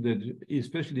impression that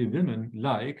especially women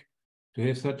like to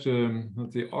have such a,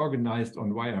 let's say, organized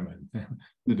environment.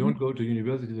 They don't go to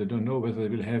university, they don't know whether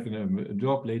they will have a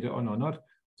job later on or not.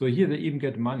 So here they even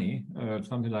get money,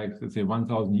 something like, let's say,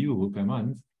 1,000 euro per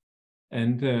month.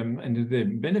 And the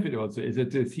benefit also is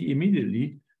that they see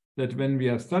immediately that when we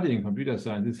are studying computer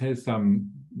science, this has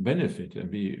some benefit and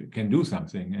we can do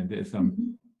something, and there's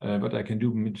some what I can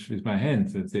do with my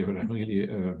hands, let's say, what I really,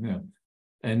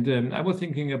 And I was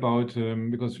thinking about,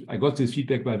 because I got this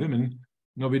feedback by women,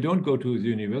 no, we don't go to the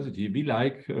university. We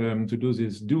like to do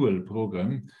this dual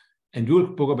program. And dual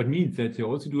program means that you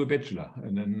also do a bachelor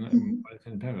and then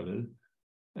in parallel.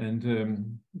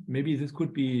 And maybe this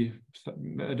could be,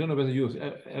 I don't know whether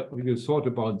you thought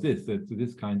about this, that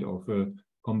this kind of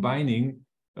combining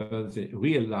the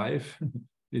real life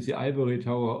with the ivory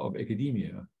tower of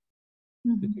academia.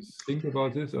 Did you think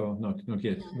about this or not? Not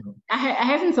yet. No. I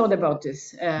haven't thought about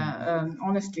this,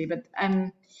 honestly, but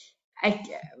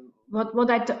what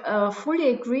I fully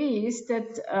agree is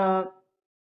that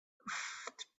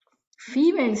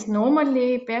females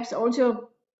normally, perhaps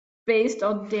also based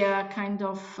on their kind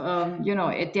of,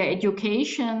 their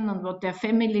education and what their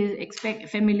families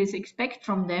expect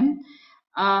from them,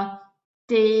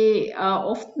 they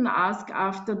often ask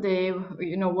after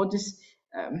what is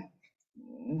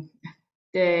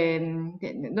they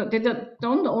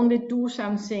don't only do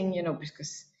something,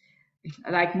 because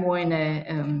like more in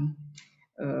a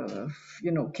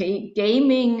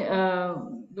gaming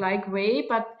like way,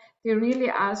 but they really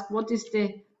ask what is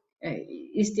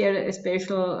is there a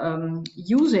special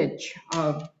usage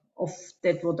of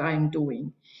that what I'm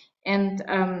doing, and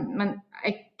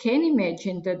I can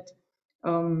imagine that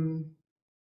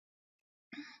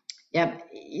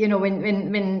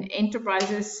when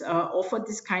enterprises offer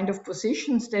this kind of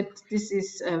positions, that this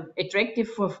is attractive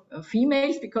for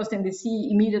females, because then they see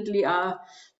immediately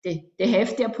they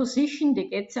have their position, they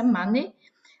get some money.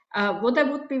 What I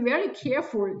would be very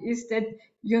careful is that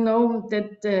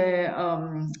that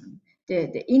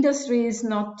the industry is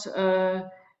not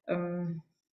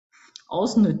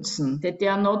ausnutzen, that they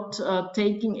are not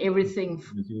taking everything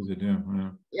from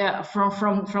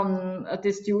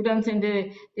the students, and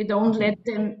they don't let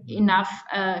them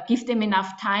give them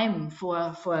enough time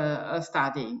for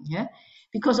studying. Yeah,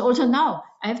 because also now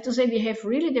I have to say we have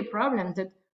really the problem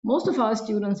that most of our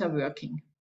students are working.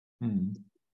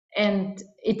 And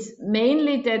it's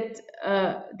mainly that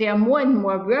they are more and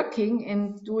more working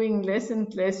and doing less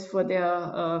and less for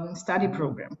their study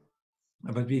program.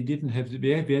 But we didn't have,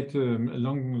 we had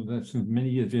along many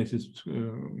years, we had this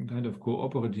kind of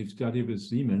cooperative study with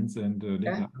Siemens and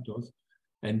later Atos.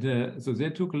 And so they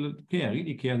took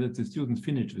really care that the students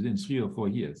finished within 3 or 4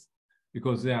 years,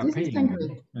 because they are paying them,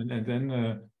 and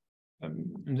then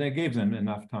they gave them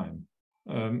enough time.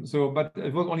 But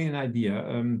it was only an idea.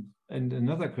 And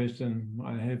another question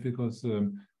I have, because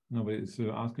nobody is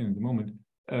asking at the moment.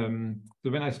 So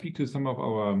when I speak to some of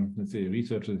our, let's say,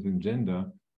 researchers in gender,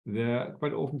 they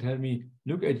quite often tell me,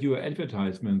 look at your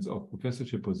advertisements of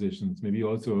professorship positions. Maybe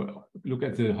also look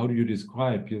at how do you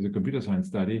describe here the computer science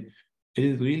study. It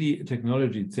is really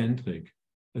technology centric.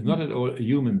 It's not at all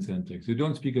human centric. So you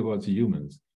don't speak about the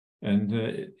humans.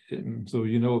 And so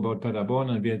you know about Paderborn,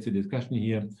 and we had the discussion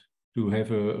here to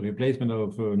have a replacement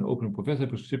of an open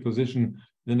professorship position.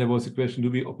 Then there was the question, do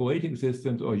we operating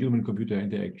systems or human-computer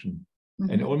interaction?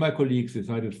 And all my colleagues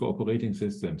decided for operating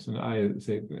systems. And I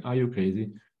said, are you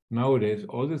crazy? Nowadays,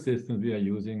 all the systems we are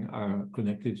using are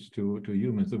connected to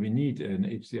humans. So we need an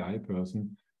HCI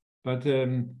person. But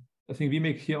I think we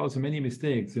make here also many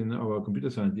mistakes in our computer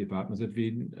science departments that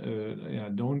we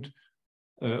don't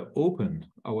open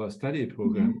our study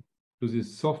program to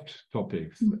these soft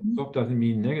topics. Soft doesn't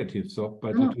mean negative soft,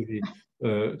 but to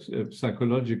the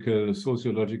psychological,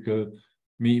 sociological,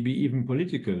 maybe even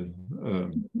political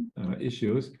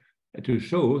issues, to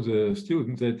show the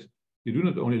students that you do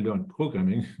not only learn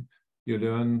programming, you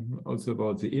learn also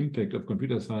about the impact of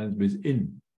computer science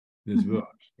within this world.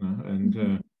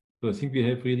 So I think we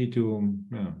have really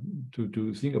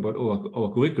to think about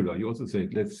our curricula. You also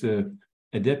said, let's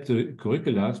adapt the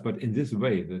curricula, but in this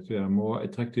way that they are more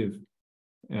attractive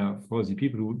for the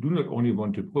people who do not only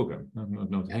want to program,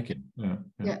 not hacking.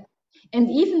 And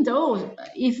even those,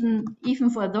 even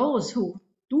for those who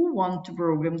do want to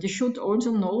program, they should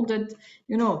also know that,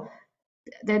 you know,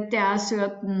 that there are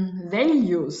certain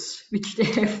values which they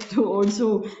have to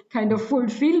also kind of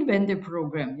fulfill when they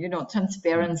program, you know,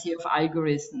 transparency of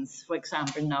algorithms, for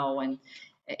example, now, and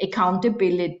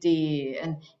accountability,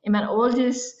 and I mean, all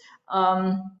this,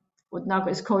 what now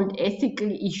is called ethical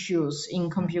issues in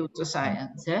computer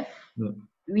science.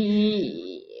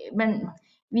 We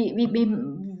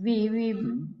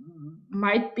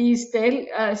might be still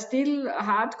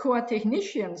hardcore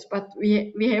technicians, but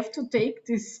we have to take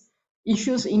these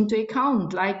issues into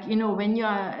account. Like, you know, when you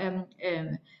are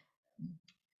a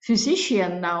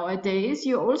physician nowadays,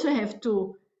 you also have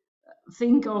to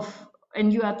think of,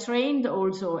 and you are trained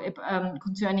also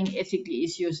concerning ethical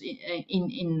issues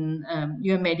in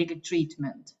your medical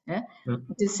treatment.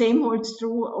 The same holds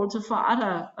true also for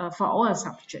our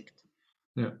subject.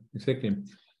 Yeah, exactly.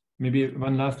 Maybe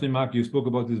one last remark. You spoke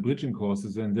about these bridging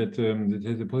courses, and that that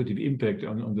has a positive impact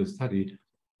on the study.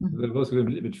 There was a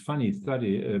little bit funny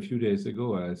study a few days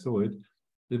ago. I saw it.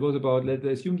 It was about, let's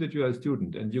assume that you are a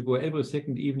student and you go every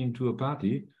second evening to a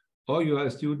party, or you are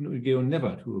a student who go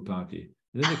never to a party.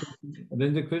 And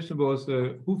then the question was,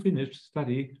 who finished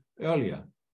study earlier?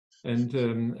 And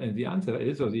the answer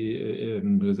is, or the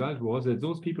result was, that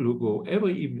those people who go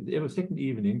every second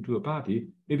evening to a party,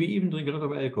 maybe even drink a lot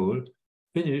of alcohol,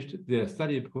 finished their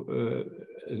study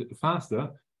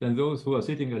faster than those who are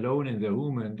sitting alone in their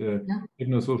room and have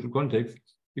no social context.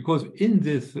 Because in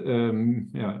this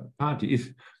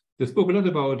parties, they spoke a lot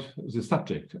about the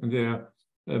subject, and they are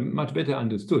much better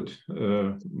understood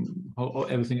how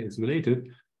everything is related.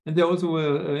 And they also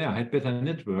had better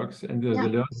networks, and they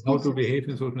learned how to behave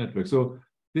in social networks. So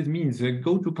this means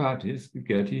go to parties,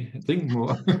 Gerti, drink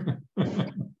more,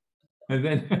 and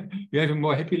then you have a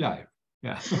more happy life.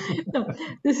 Yeah. No,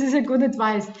 this is a good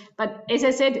advice. But as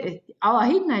I said, our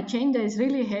hidden agenda is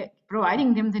really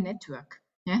providing them the network.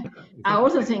 Yeah. Exactly. I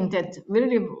also think that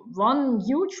really one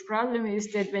huge problem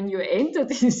is that when you enter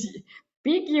this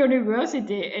big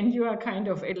university and you are kind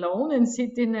of alone and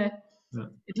sit in a,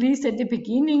 at least at the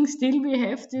beginning, still we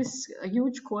have these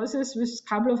huge courses with a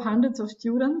couple of hundreds of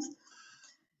students.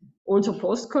 Also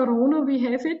post-corona we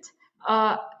have it.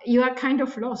 You are kind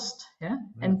of lost. Yeah.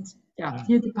 And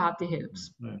here the party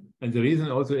helps. And the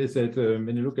reason also is that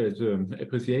when you look at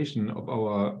appreciation of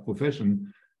our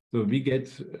profession, so we get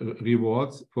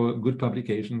rewards for good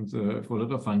publications, for a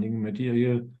lot of funding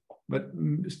material, but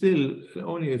still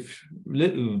only a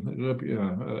little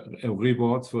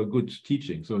rewards for good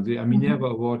teaching. So the Minerva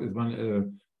Award is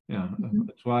one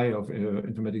try of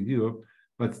Informatics Europe.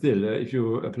 But still, if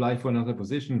you apply for another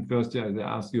position, first they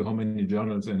ask you how many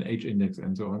journals and H-index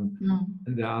and so on.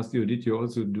 And they ask you, did you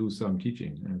also do some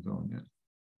teaching and so on?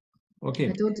 Yeah. Okay.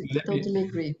 I totally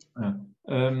agree.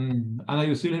 Anna,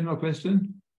 you still have no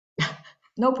question?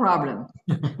 No problem.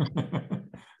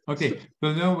 Okay,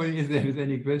 so nobody is there with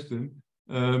any question.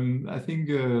 I think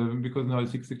because now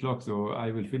it's 6 o'clock, so I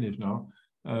will finish now.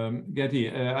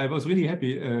 Gerti, I was really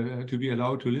happy to be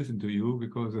allowed to listen to you,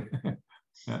 because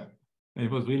it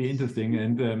was really interesting,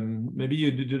 and maybe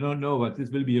you do not know, but this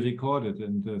will be recorded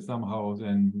and somehow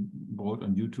then brought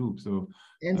on YouTube. So,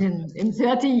 and in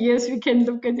 30 years we can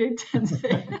look at it and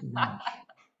say,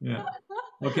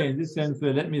 Okay, in this sense,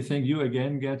 let me thank you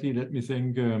again, Gerti. Let me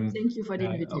thank you for the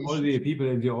invitation. All the people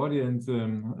in the audience.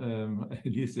 At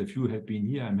least a few have been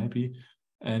here. I'm happy.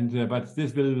 And but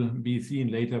this will be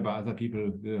seen later by other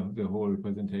people, the whole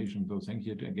presentation. So thank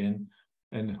you again,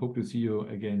 and hope to see you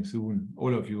again soon,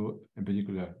 all of you, in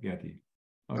particular, Gerti.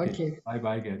 Okay.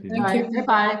 Bye-bye, Gerti.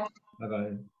 Bye-bye.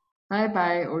 Bye-bye.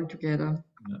 Bye-bye all together.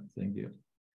 Yeah, thank you.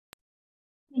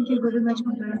 Thank you very much.